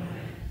have no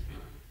end.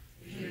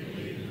 We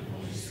believe in the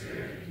Holy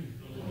Spirit,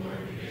 the Lord,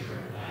 the giver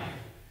of life,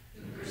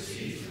 who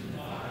proceeds from the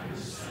Father and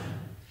the Son,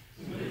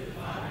 who with the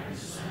Father and the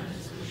Son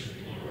is worshiped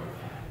and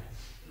glorified,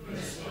 who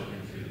has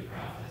spoken through the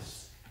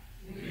prophets.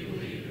 We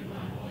believe in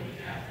one holy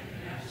Catholic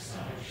and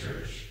Apostolic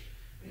Church.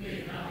 We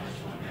acknowledge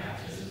one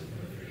baptism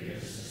for the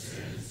forgiveness of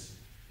sins.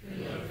 We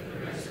look for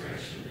the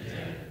resurrection of the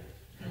dead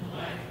and the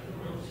life of the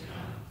world to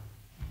come.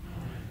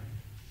 Amen.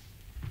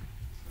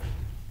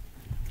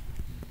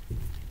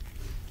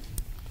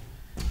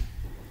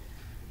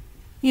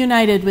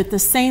 United with the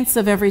saints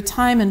of every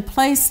time and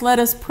place, let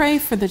us pray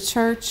for the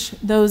church,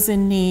 those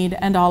in need,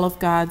 and all of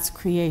God's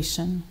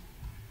creation.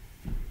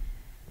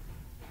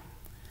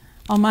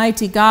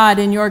 Almighty God,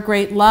 in your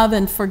great love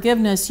and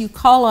forgiveness, you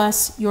call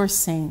us your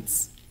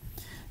saints.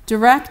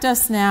 Direct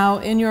us now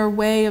in your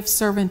way of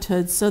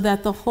servanthood so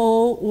that the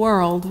whole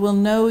world will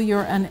know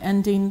your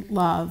unending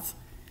love.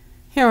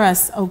 Hear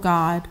us, O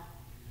God.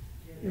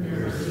 Your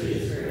mercy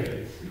is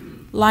great.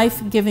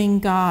 Life-giving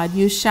God,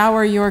 you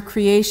shower your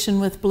creation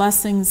with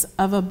blessings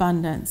of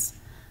abundance.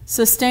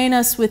 Sustain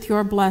us with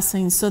your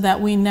blessings so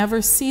that we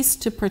never cease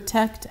to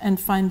protect and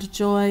find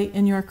joy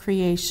in your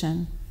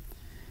creation.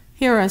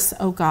 Hear us,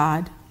 O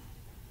God.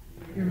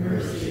 Your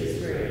mercy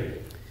is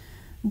great.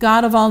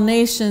 God of all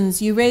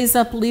nations, you raise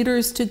up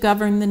leaders to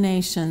govern the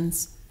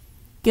nations.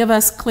 Give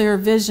us clear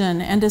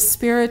vision and a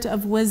spirit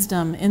of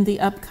wisdom in the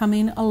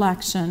upcoming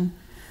election,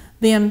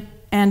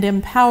 and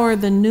empower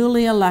the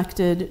newly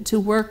elected to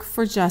work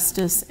for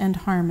justice and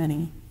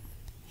harmony.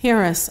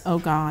 Hear us, O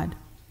God.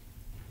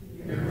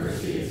 Your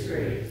mercy is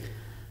great.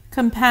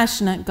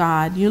 Compassionate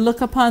God, you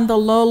look upon the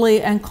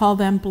lowly and call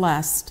them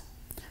blessed.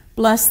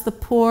 Bless the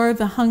poor,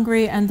 the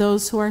hungry, and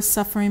those who are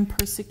suffering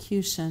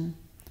persecution.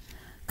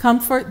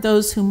 Comfort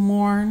those who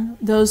mourn,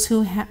 those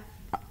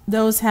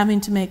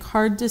having to make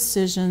hard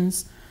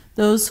decisions,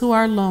 those who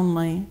are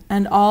lonely,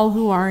 and all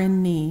who are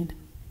in need.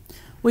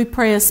 We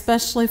pray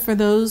especially for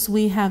those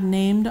we have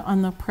named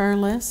on the prayer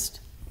list,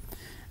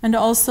 and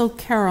also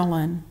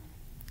Carolyn,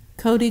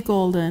 Cody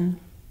Golden,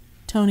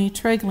 Tony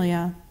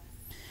Treglia,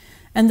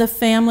 and the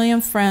family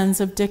and friends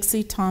of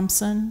Dixie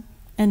Thompson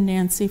and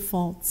Nancy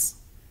Foltz,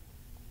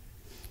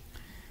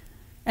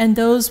 and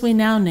those we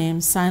now name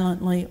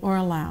silently or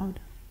aloud.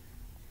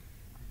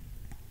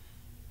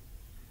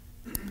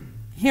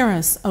 Hear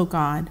us, O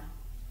God.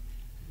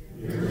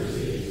 Your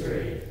mercy is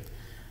great.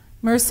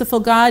 Merciful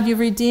God, you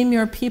redeem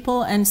your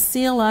people and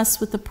seal us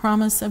with the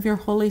promise of your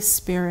Holy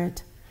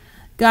Spirit.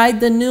 Guide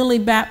the newly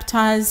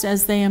baptized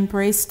as they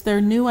embraced their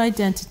new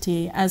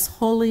identity as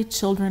holy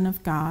children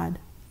of God.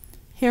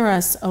 Hear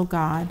us, O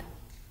God.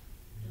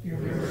 Your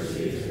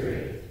mercy is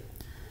great.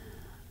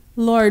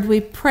 Lord,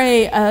 we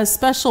pray a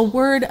special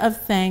word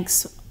of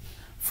thanks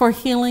for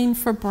healing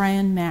for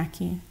Brian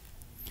Mackey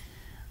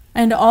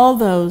and all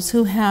those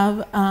who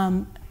have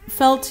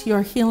felt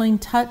your healing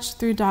touch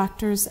through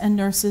doctors and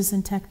nurses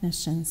and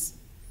technicians.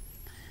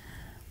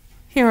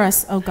 Hear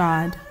us, O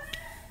God.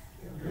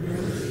 Your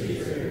mercy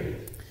is great.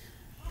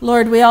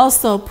 Lord, we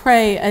also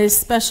pray a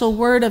special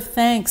word of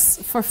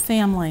thanks for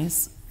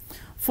families,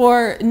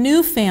 for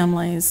new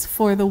families,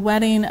 for the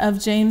wedding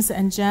of James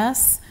and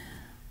Jess,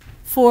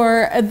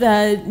 for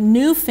the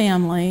new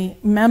family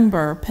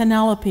member,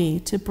 Penelope,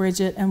 to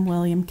Bridget and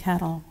William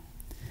Kettle.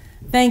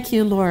 Thank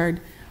you,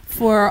 Lord,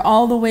 for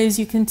all the ways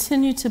you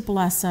continue to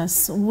bless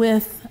us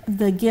with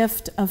the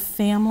gift of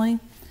family.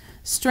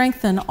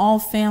 Strengthen all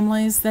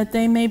families that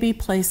they may be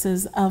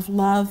places of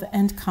love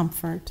and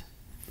comfort.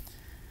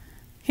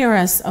 Hear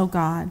us, O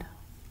God.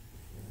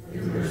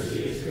 Your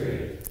mercy is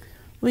great.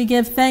 We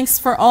give thanks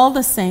for all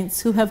the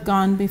saints who have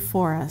gone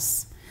before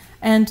us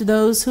and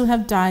those who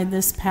have died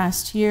this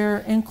past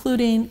year,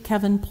 including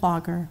Kevin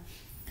Plogger.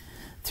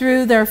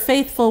 Through their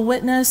faithful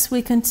witness,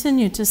 we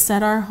continue to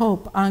set our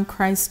hope on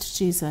Christ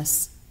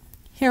Jesus.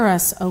 Hear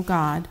us, O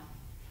God.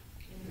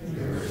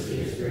 Your mercy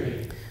is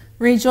great.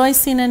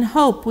 Rejoicing in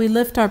hope, we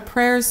lift our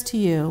prayers to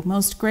you,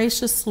 most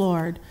gracious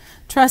Lord,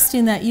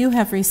 trusting that you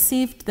have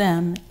received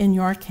them in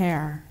your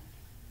care.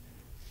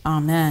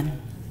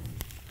 Amen.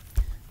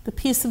 The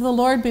peace of the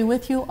Lord be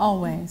with you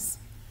always.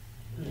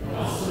 And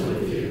also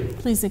with you.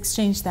 Please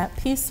exchange that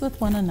peace with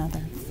one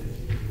another.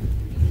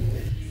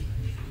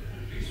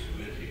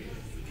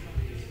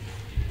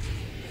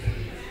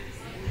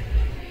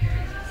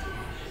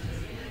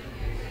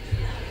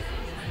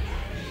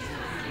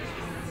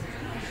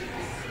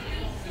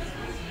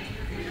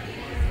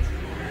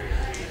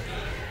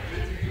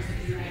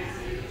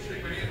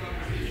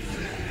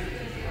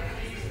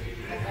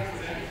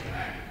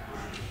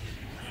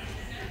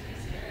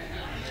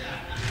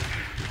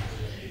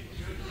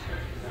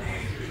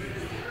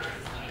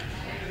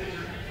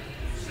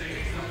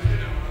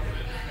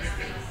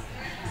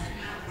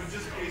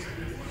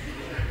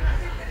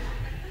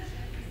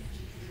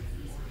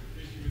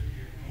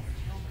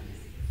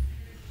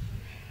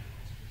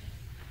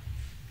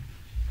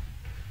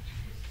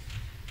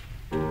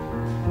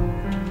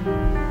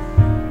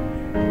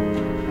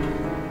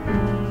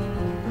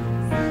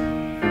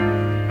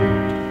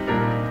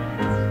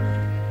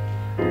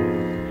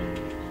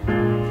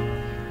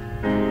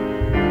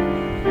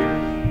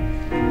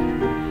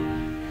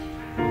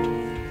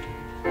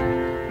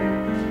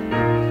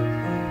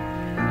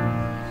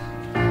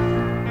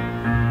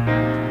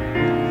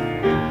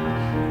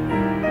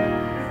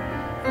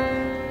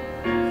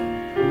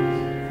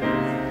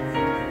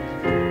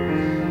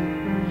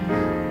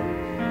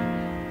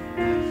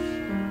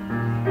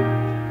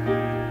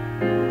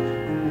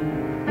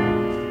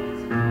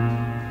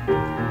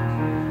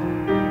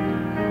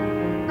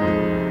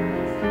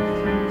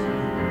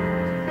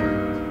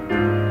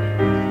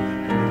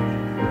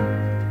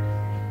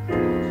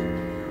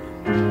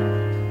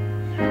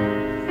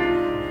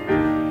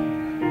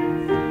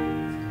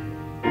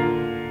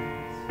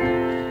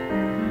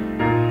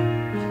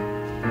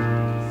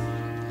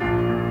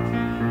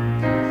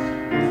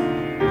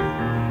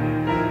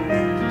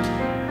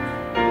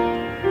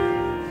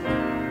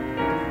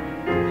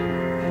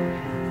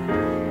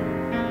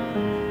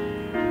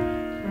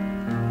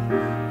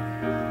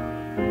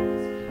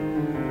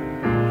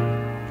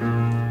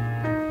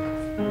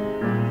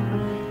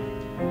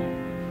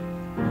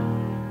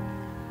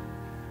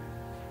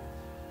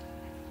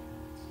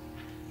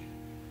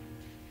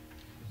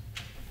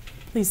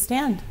 Please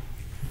stand.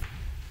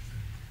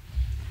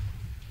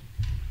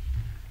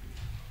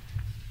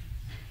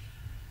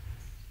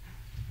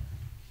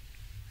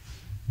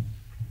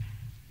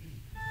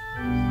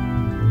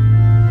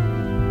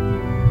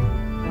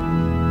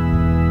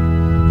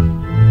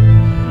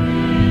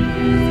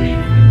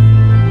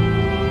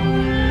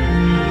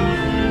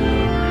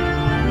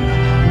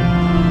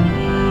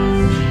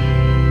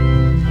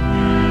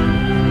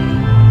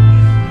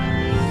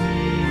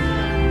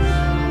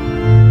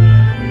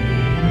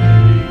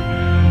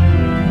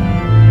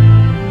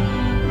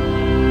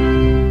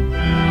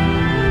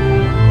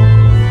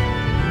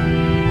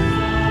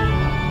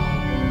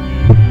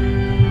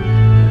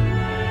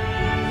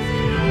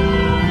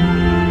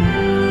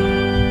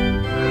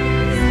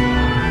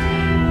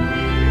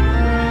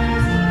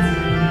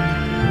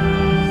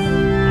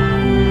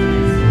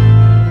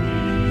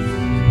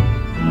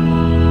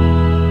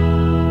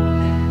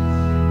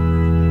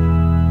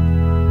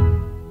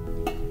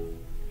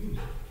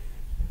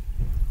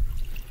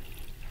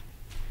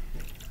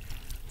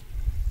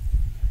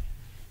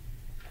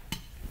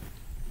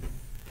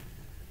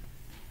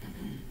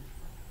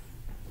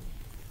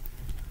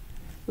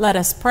 Let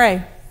us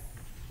pray.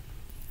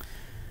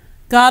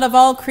 God of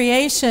all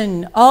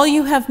creation, all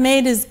you have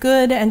made is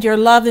good, and your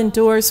love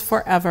endures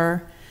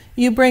forever.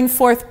 You bring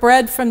forth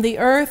bread from the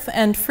earth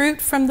and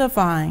fruit from the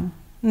vine.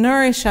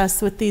 Nourish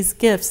us with these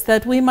gifts,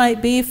 that we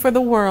might be for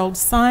the world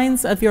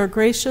signs of your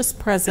gracious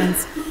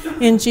presence.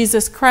 In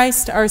Jesus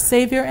Christ, our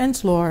Savior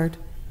and Lord.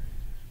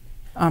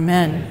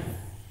 Amen.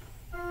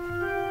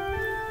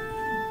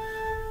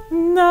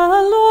 The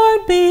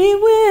Lord be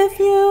with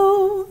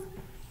you.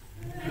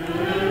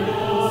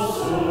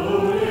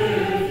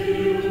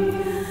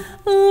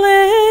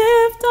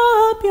 Lift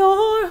up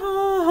your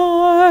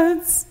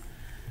hearts.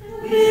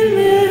 We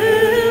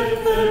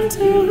lift them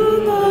to the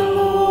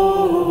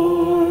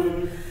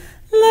Lord.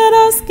 Let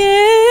us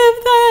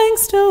give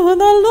thanks to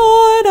the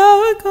Lord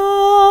our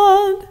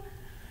God.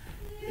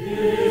 It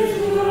is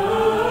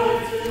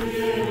right to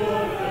give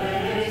our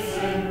thanks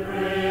and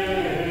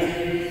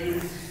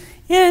praise.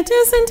 It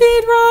is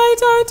indeed right,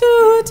 our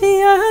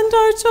duty and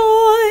our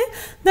joy,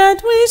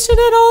 that we should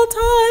at all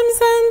times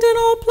and in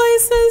all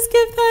places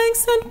give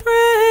thanks and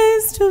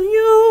praise to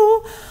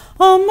you,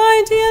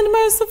 Almighty and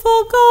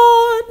merciful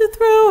God,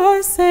 through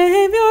our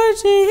Savior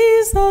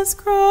Jesus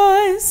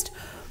Christ,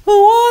 who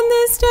on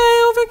this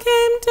day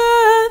overcame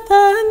death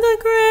and the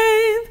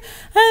grave,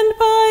 and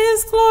by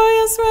his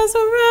glorious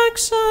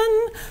resurrection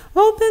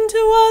opened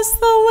to us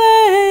the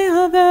way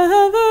of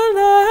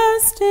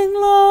everlasting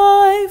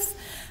life.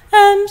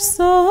 And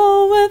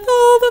so with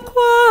all the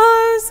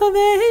choirs of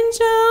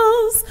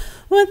angels,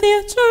 with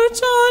the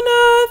church on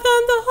earth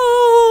and the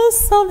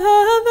hosts of heaven,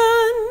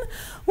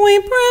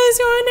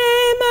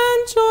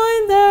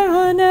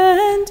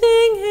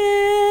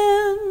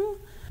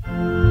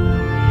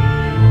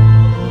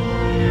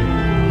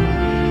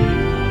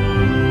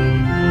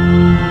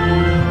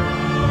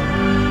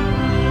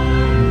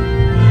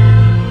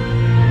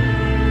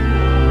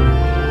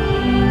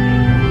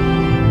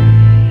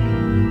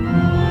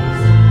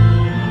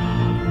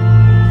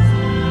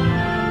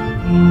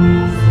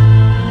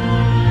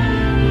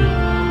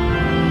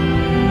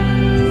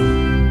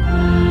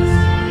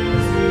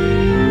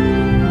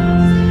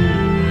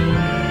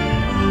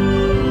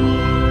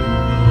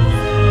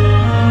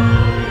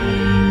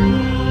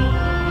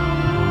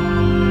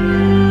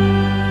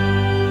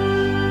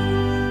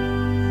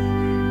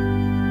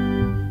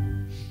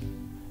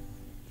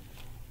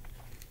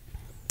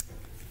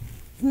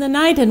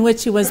 night in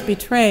which he was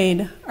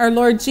betrayed, our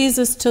Lord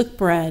Jesus took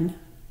bread,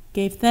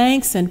 gave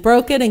thanks and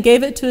broke it and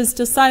gave it to his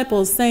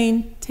disciples,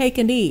 saying, "Take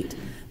and eat.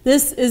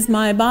 This is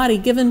my body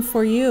given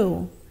for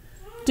you.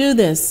 Do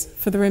this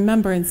for the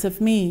remembrance of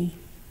me."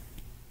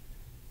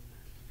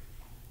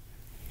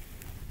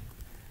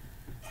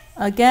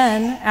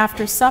 Again,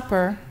 after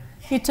supper,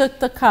 he took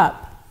the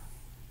cup,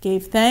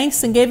 gave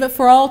thanks, and gave it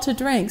for all to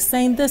drink,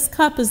 saying, "This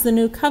cup is the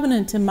new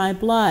covenant in my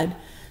blood,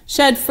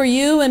 shed for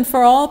you and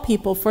for all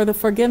people for the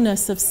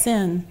forgiveness of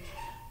sin.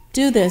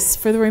 Do this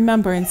for the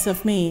remembrance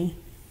of me."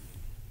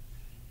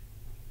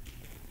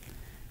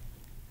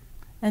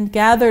 And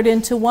gathered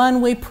into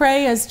one, we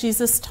pray as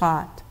Jesus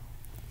taught.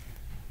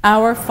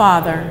 Our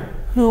Father,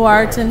 who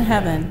art in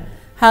heaven,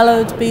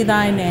 hallowed be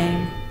thy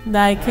name.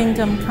 Thy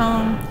kingdom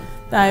come,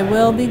 thy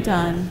will be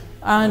done,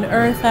 on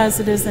earth as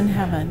it is in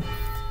heaven.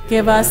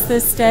 Give us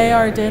this day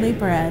our daily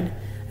bread,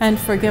 and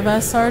forgive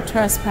us our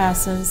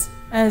trespasses,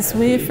 as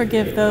we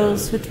forgive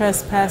those who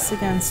trespass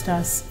against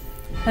us.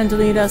 And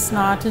lead us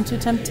not into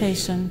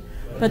temptation,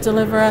 but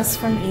deliver us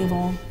from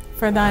evil.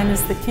 For thine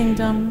is the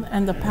kingdom,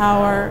 and the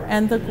power,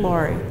 and the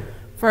glory,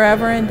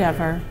 forever and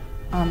ever.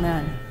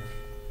 Amen.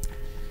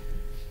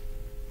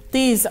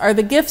 These are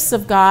the gifts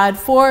of God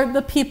for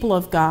the people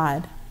of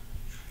God.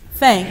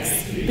 Thanks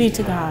be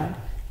to God.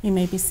 You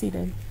may be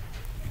seated.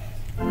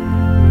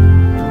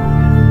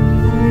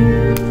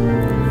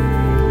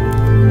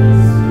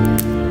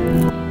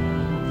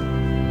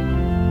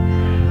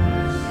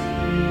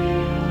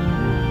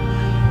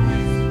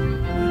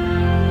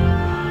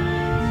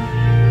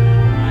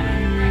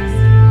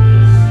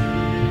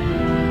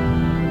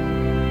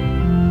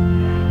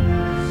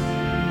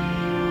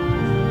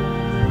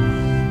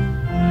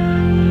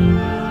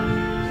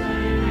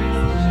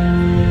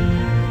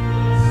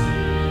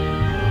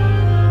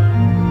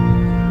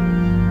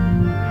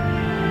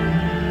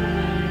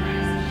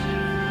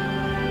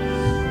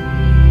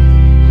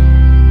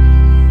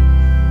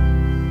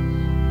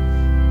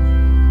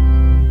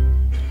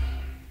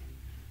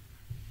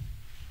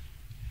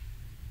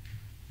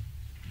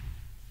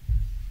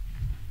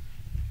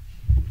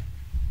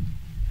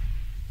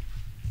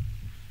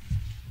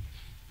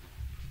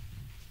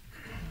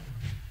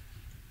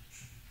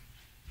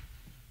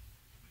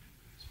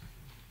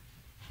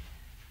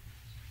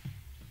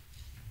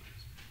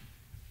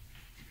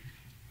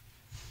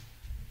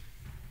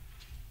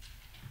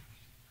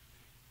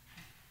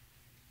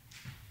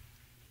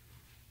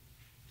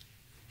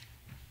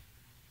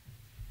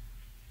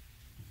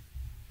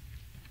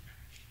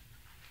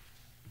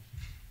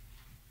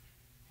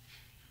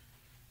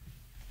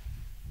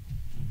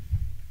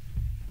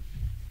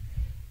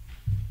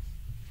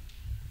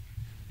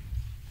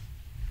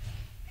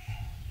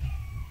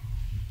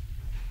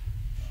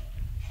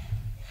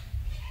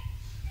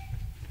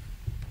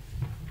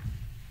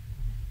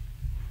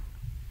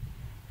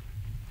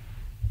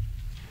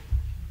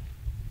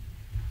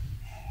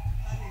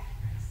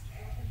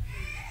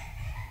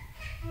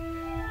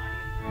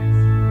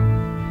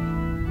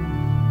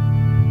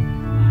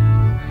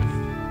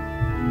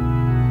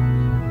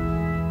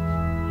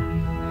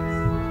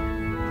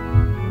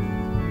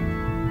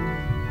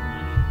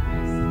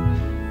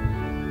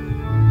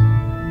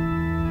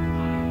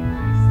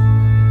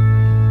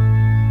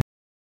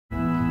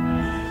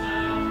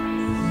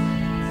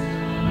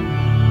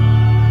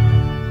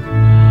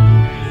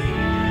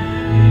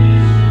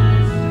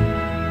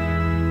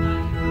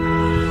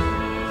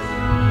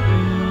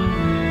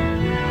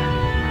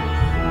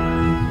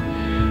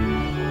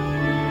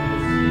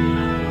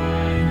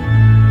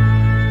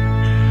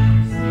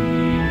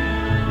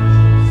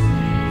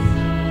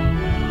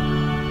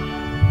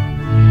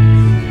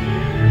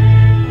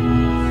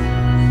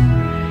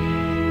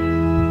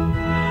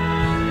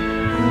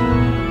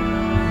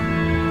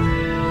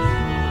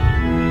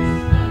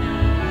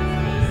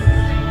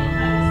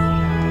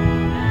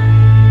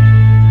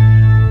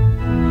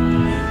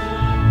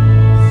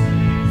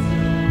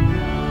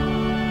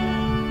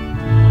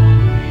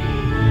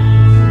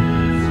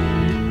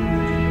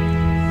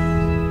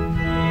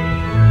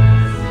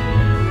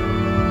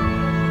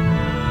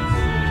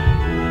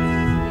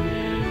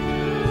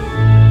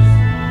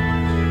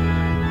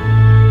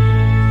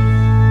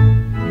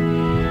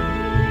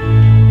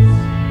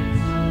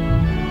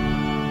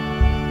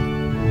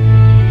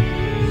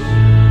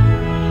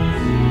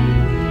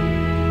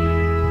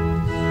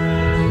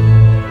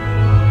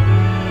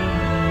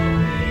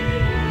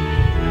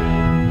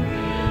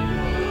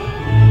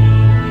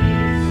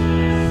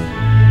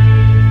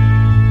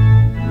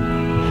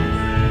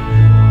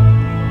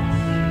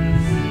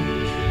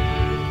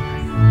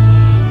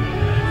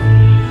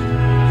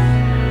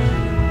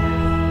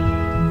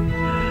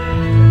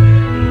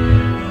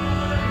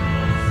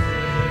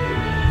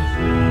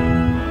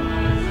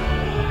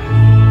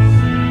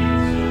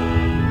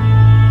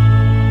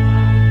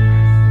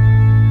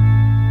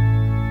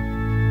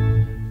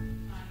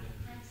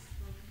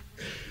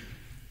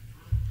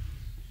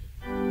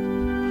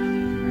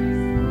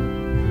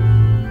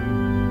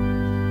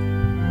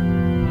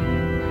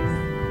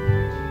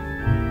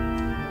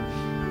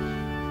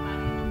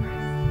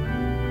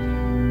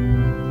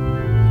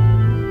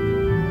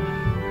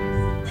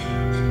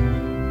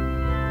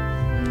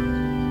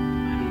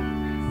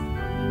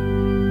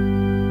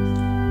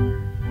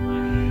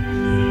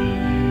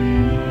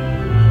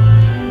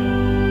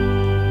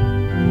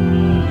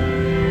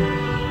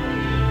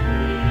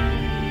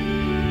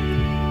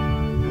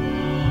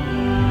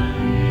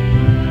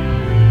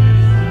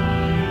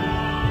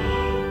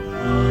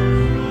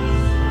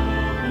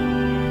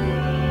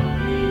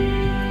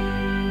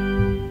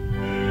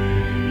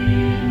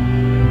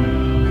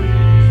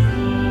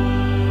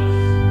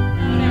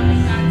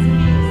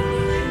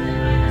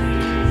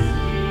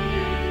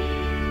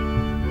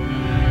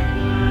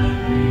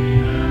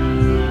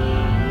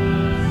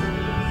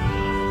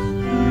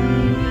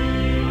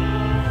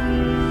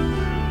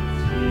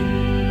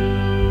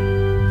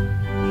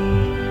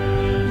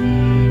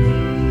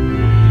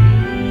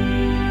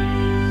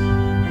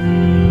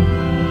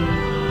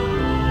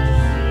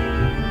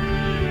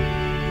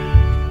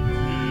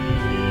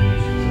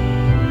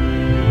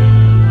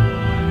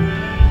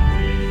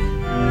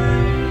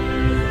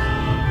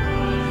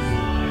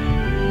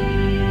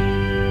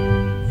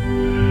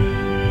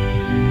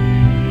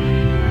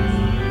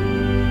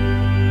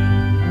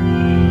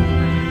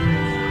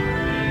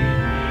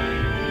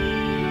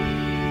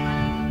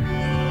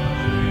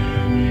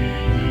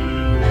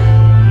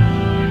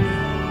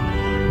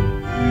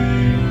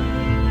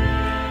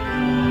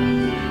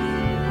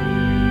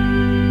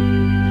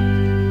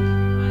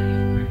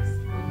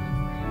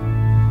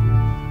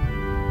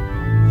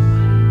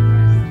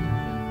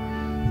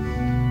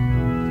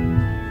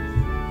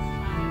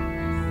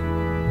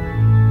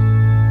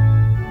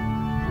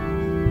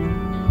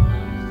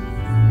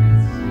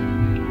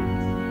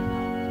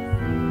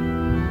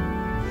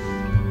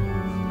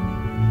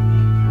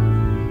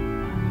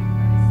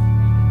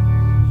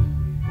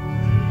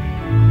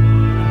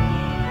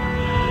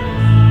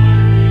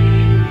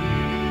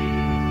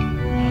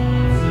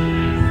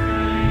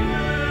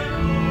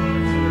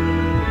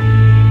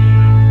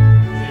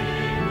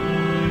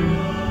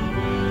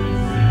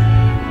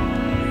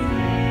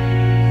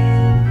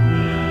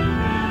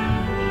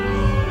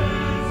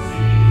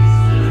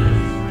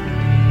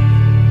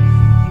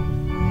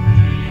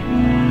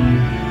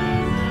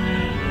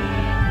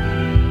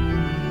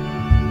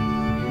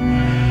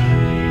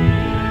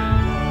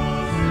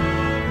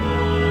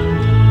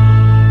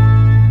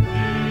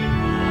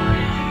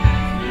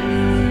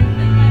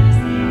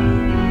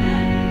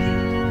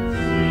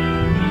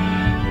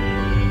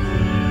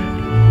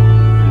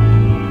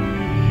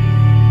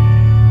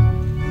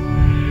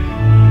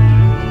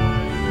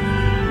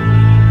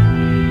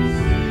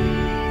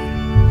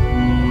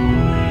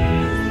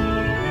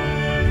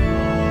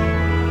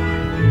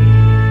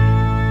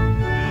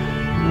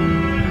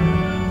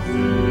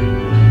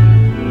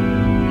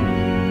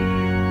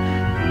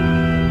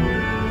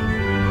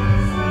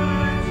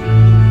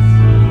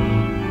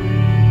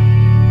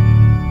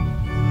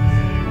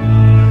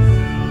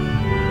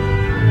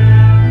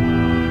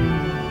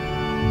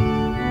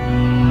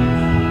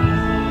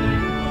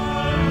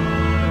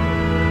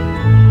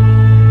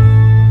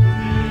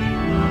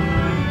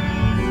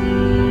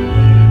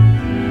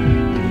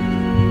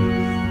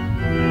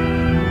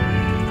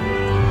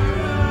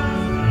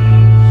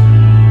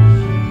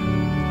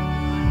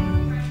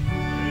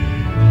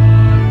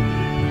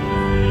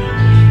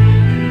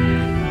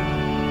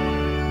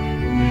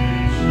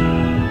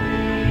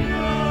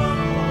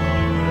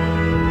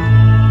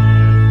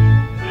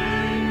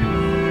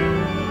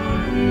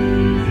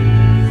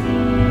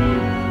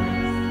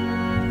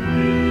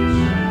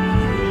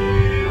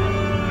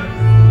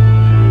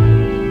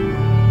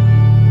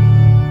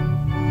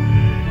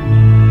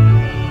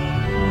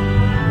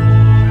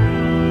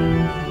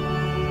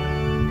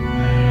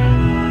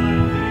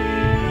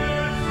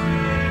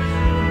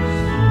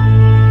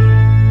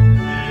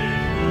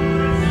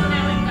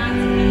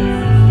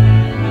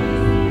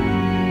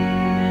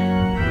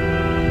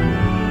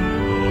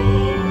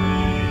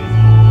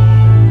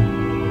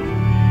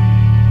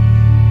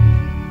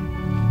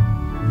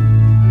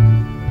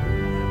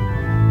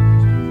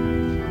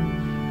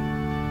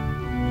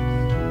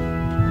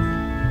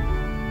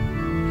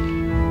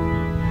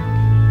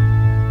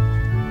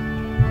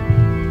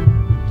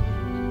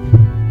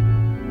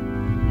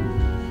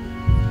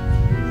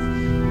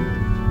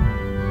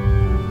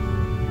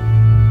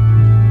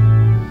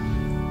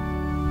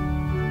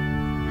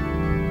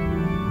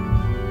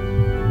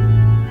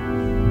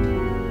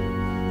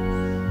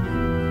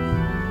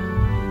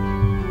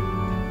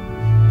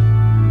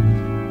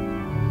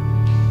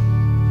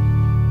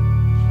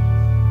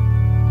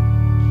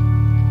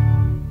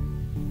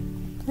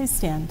 Please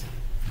stand.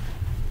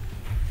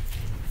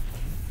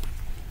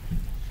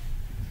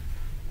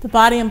 The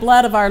body and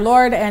blood of our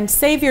Lord and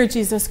Savior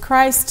Jesus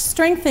Christ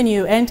strengthen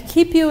you and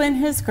keep you in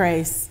his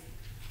grace.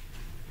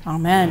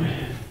 Amen.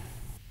 Amen.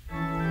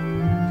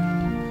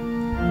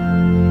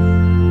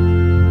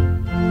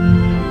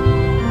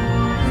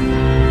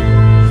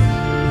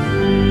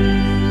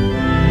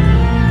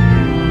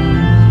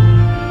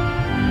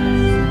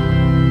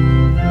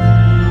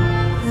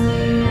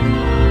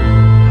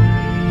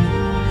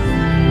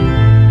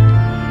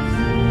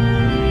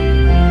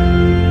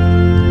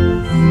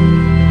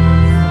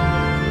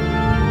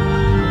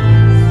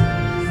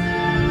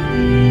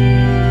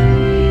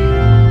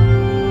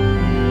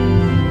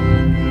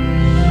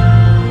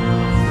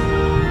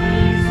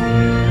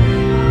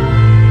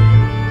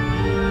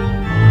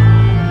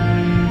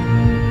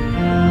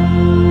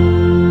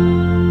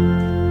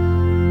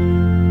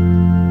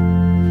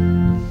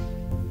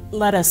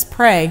 Let us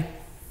pray.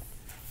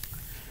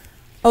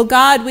 O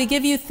God, we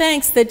give you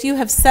thanks that you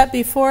have set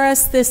before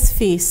us this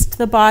feast,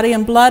 the body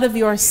and blood of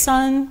your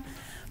Son.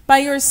 By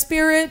your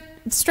Spirit,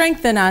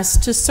 strengthen us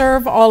to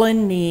serve all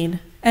in need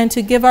and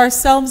to give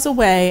ourselves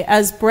away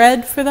as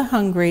bread for the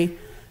hungry,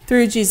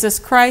 through Jesus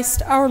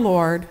Christ our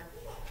Lord.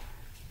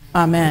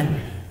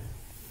 Amen.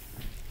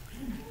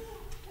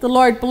 The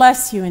Lord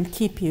bless you and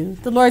keep you.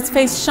 The Lord's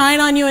face shine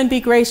on you and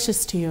be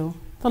gracious to you.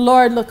 The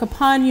Lord look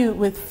upon you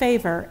with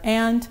favor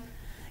and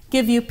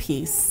give you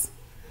peace.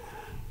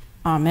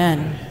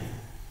 Amen.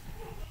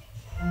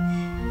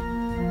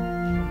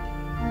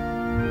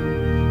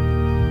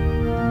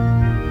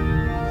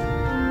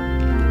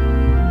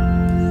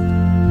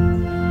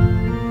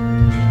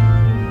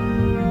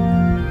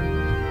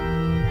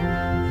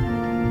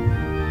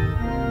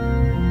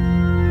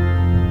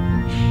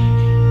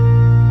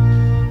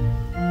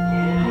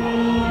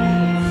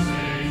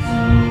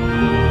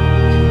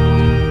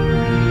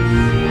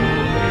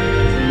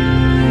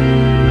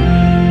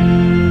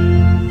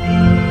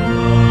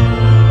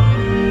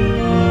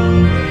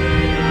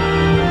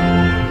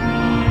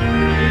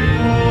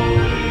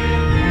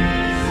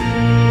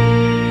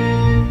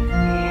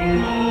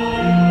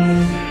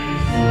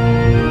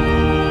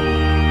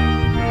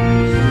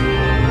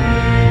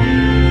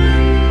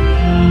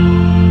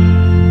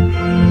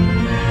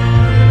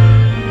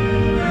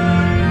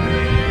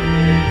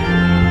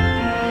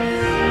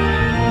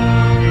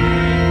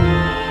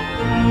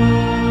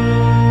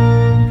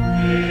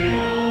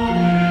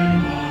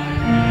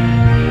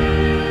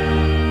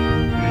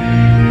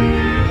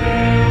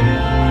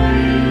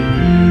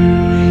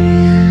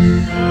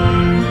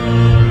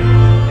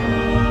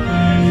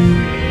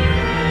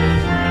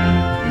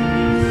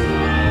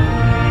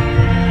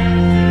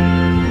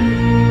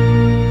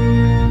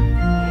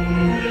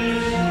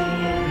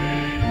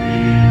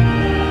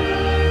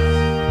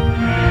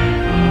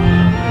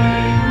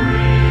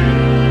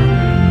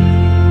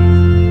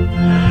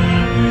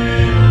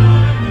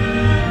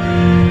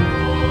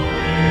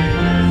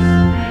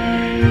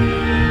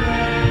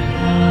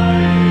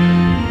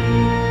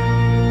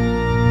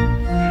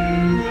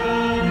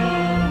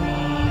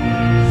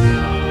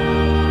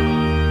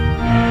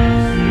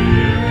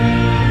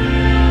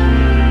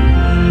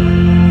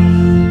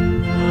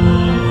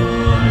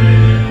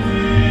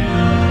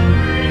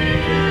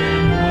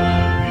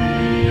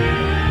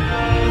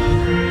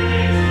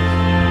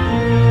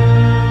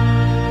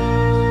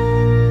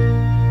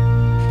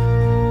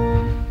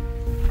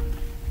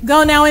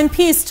 Go now in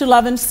peace to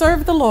love and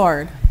serve the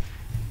Lord.